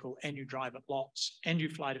emitting vehicle and you drive it lots and you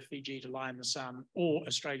fly to Fiji to lie in the sun or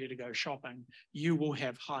Australia to go shopping, you will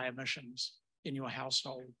have high emissions in your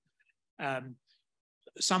household.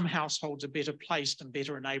 Some households are better placed and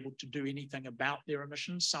better enabled to do anything about their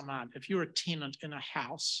emissions. Some aren't. If you're a tenant in a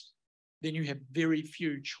house, then you have very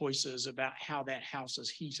few choices about how that house is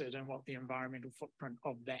heated and what the environmental footprint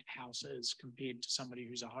of that house is compared to somebody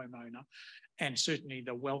who's a homeowner. And certainly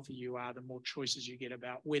the wealthier you are, the more choices you get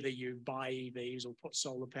about whether you buy EVs or put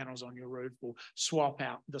solar panels on your roof or swap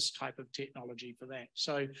out this type of technology for that.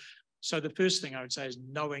 So the first thing I would say is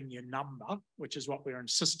knowing your number, which is what we're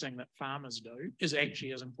insisting that farmers do, is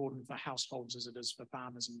actually as important for households as it is for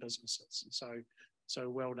farmers and businesses. So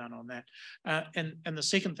well done on that. And the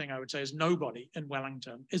second thing I would say is nobody in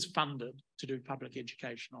Wellington is funded to do public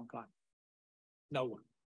education on climate. No one.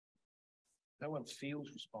 No one feels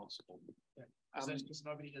responsible. Yeah. Because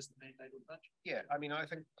nobody has the mandate or budget. Yeah, I mean, I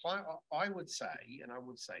think I would say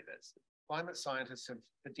this, climate scientists have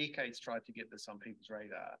for decades tried to get this on people's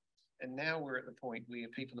radar. And now we're at the point where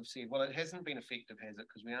people have said, well, it hasn't been effective, has it?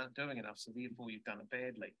 Because we aren't doing enough, so therefore you've done it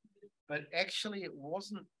badly. But actually it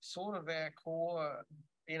wasn't sort of our core,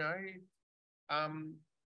 you know,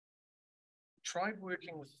 tried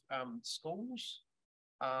working with schools.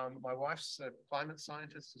 My wife's a climate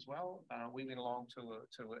scientist as well. We went along to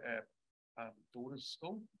our daughter's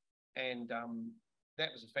school, and that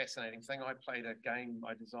was a fascinating thing. I played a game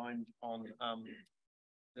I designed on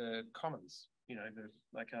the commons, you know,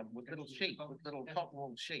 with little sheep, with little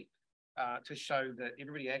cotton-wool sheep, to show that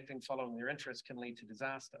everybody acting following their interests can lead to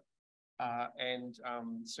disaster. And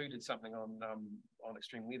Sue did something on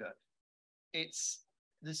extreme weather.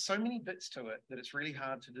 There's so many bits to it that it's really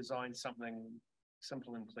hard to design something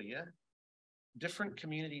simple and clear. Different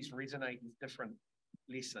communities resonate with different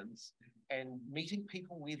lessons, and meeting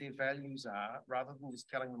people where their values are, rather than just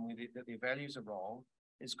telling them that their values are wrong,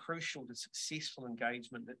 is crucial to successful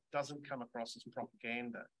engagement that doesn't come across as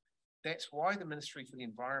propaganda. That's why the Ministry for the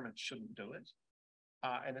Environment shouldn't do it.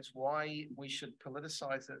 And it's why we should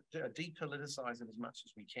politicize it, depoliticize it as much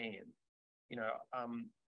as we can. You know,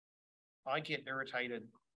 I get irritated.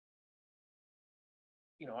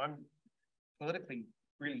 You know, I'm politically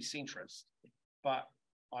really centrist, but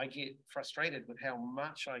I get frustrated with how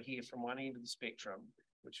much I hear from one end of the spectrum,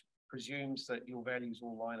 which presumes that your values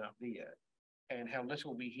all line up there, and how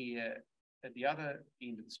little we hear at the other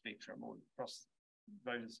end of the spectrum, or across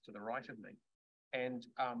voters to the right of me. And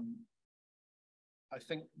I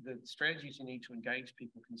think the strategies you need to engage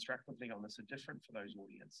people constructively on this are different for those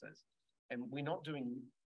audiences. And we're not doing,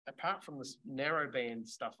 apart from this narrow band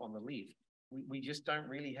stuff on the left, we just don't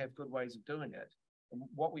really have good ways of doing it. And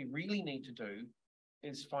what we really need to do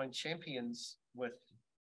is find champions with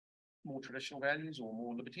more traditional values or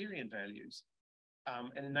more libertarian values,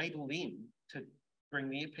 and enable them to bring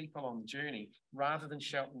their people on the journey rather than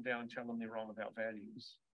shout them down and tell them they're wrong about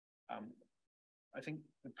values. I think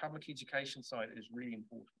the public education side is really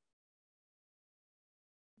important.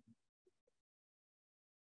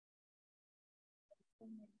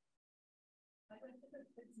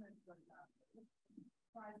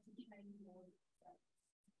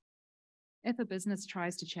 If a business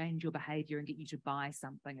tries to change your behavior and get you to buy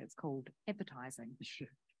something, it's called advertising.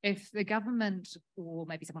 If the government or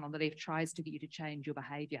maybe someone on the left tries to get you to change your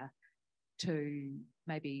behavior to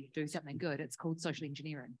maybe do something good, it's called social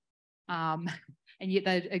engineering. And yet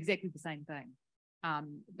they're exactly the same thing.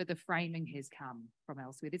 But the framing has come from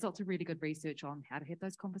elsewhere. There's lots of really good research on how to have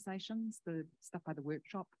those conversations. The stuff by the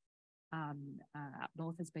workshop up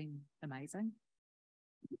north has been amazing.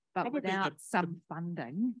 But probably without some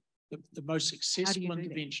funding, the most successful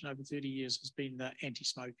intervention over 30 years has been the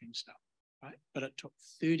anti-smoking stuff, right? But it took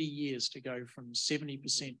 30 years to go from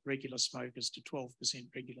 70% regular smokers to 12%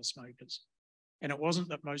 regular smokers. And it wasn't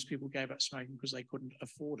that most people gave up smoking because they couldn't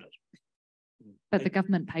afford it. But the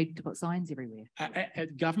government paid to put signs everywhere.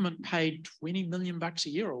 Government paid $20 million a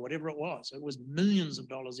year or whatever it was. It was millions of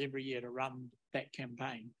dollars every year to run that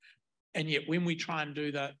campaign. And yet when we try and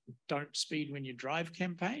do that don't speed when you drive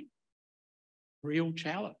campaign, real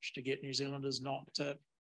challenge to get New Zealanders not to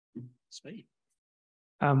speed.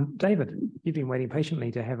 David, you've been waiting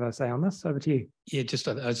patiently to have a say on this. Over to you. Yeah, just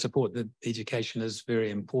I support that education is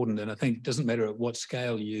very important, and I think it doesn't matter at what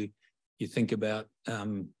scale you think about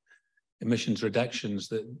emissions reductions.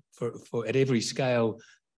 That for at every scale,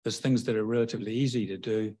 there's things that are relatively easy to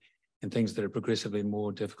do, and things that are progressively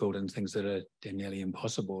more difficult, and things that are nearly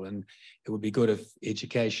impossible. And it would be good if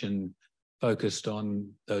education focused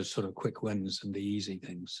on those sort of quick wins and the easy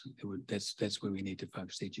things. That's where we need to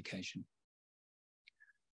focus education.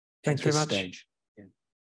 Thanks very much. Yeah.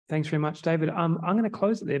 Thanks very much, David. I'm going to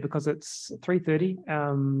close it there because it's 3:30,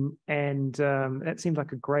 and that seems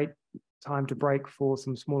like a great time to break for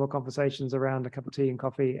some smaller conversations around a cup of tea and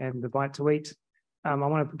coffee and the bite to eat. I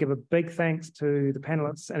want to give a big thanks to the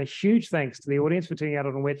panelists and a huge thanks to the audience for tuning out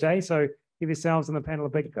on a wet day. So give yourselves and the panel a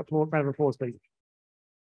big round of applause, please.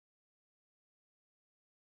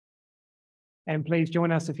 And please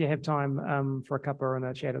join us if you have time for a cuppa and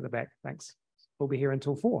a chat at the back. Thanks. We'll be here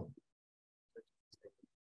until 4.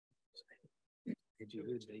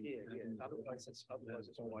 Otherwise it's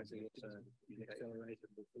always accelerated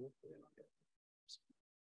before.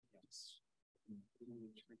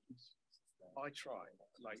 I try.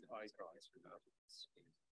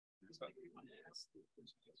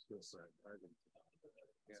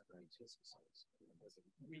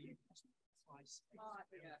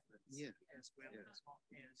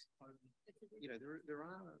 You know, there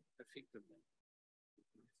are effective.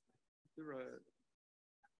 There are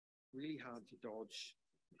really hard to dodge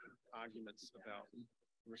arguments about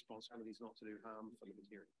responsibilities not to do harm for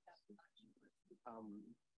libertarians.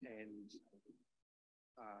 And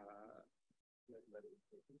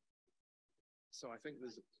so I think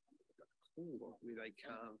there's a call where they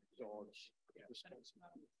can't dodge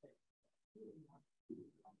responsibility.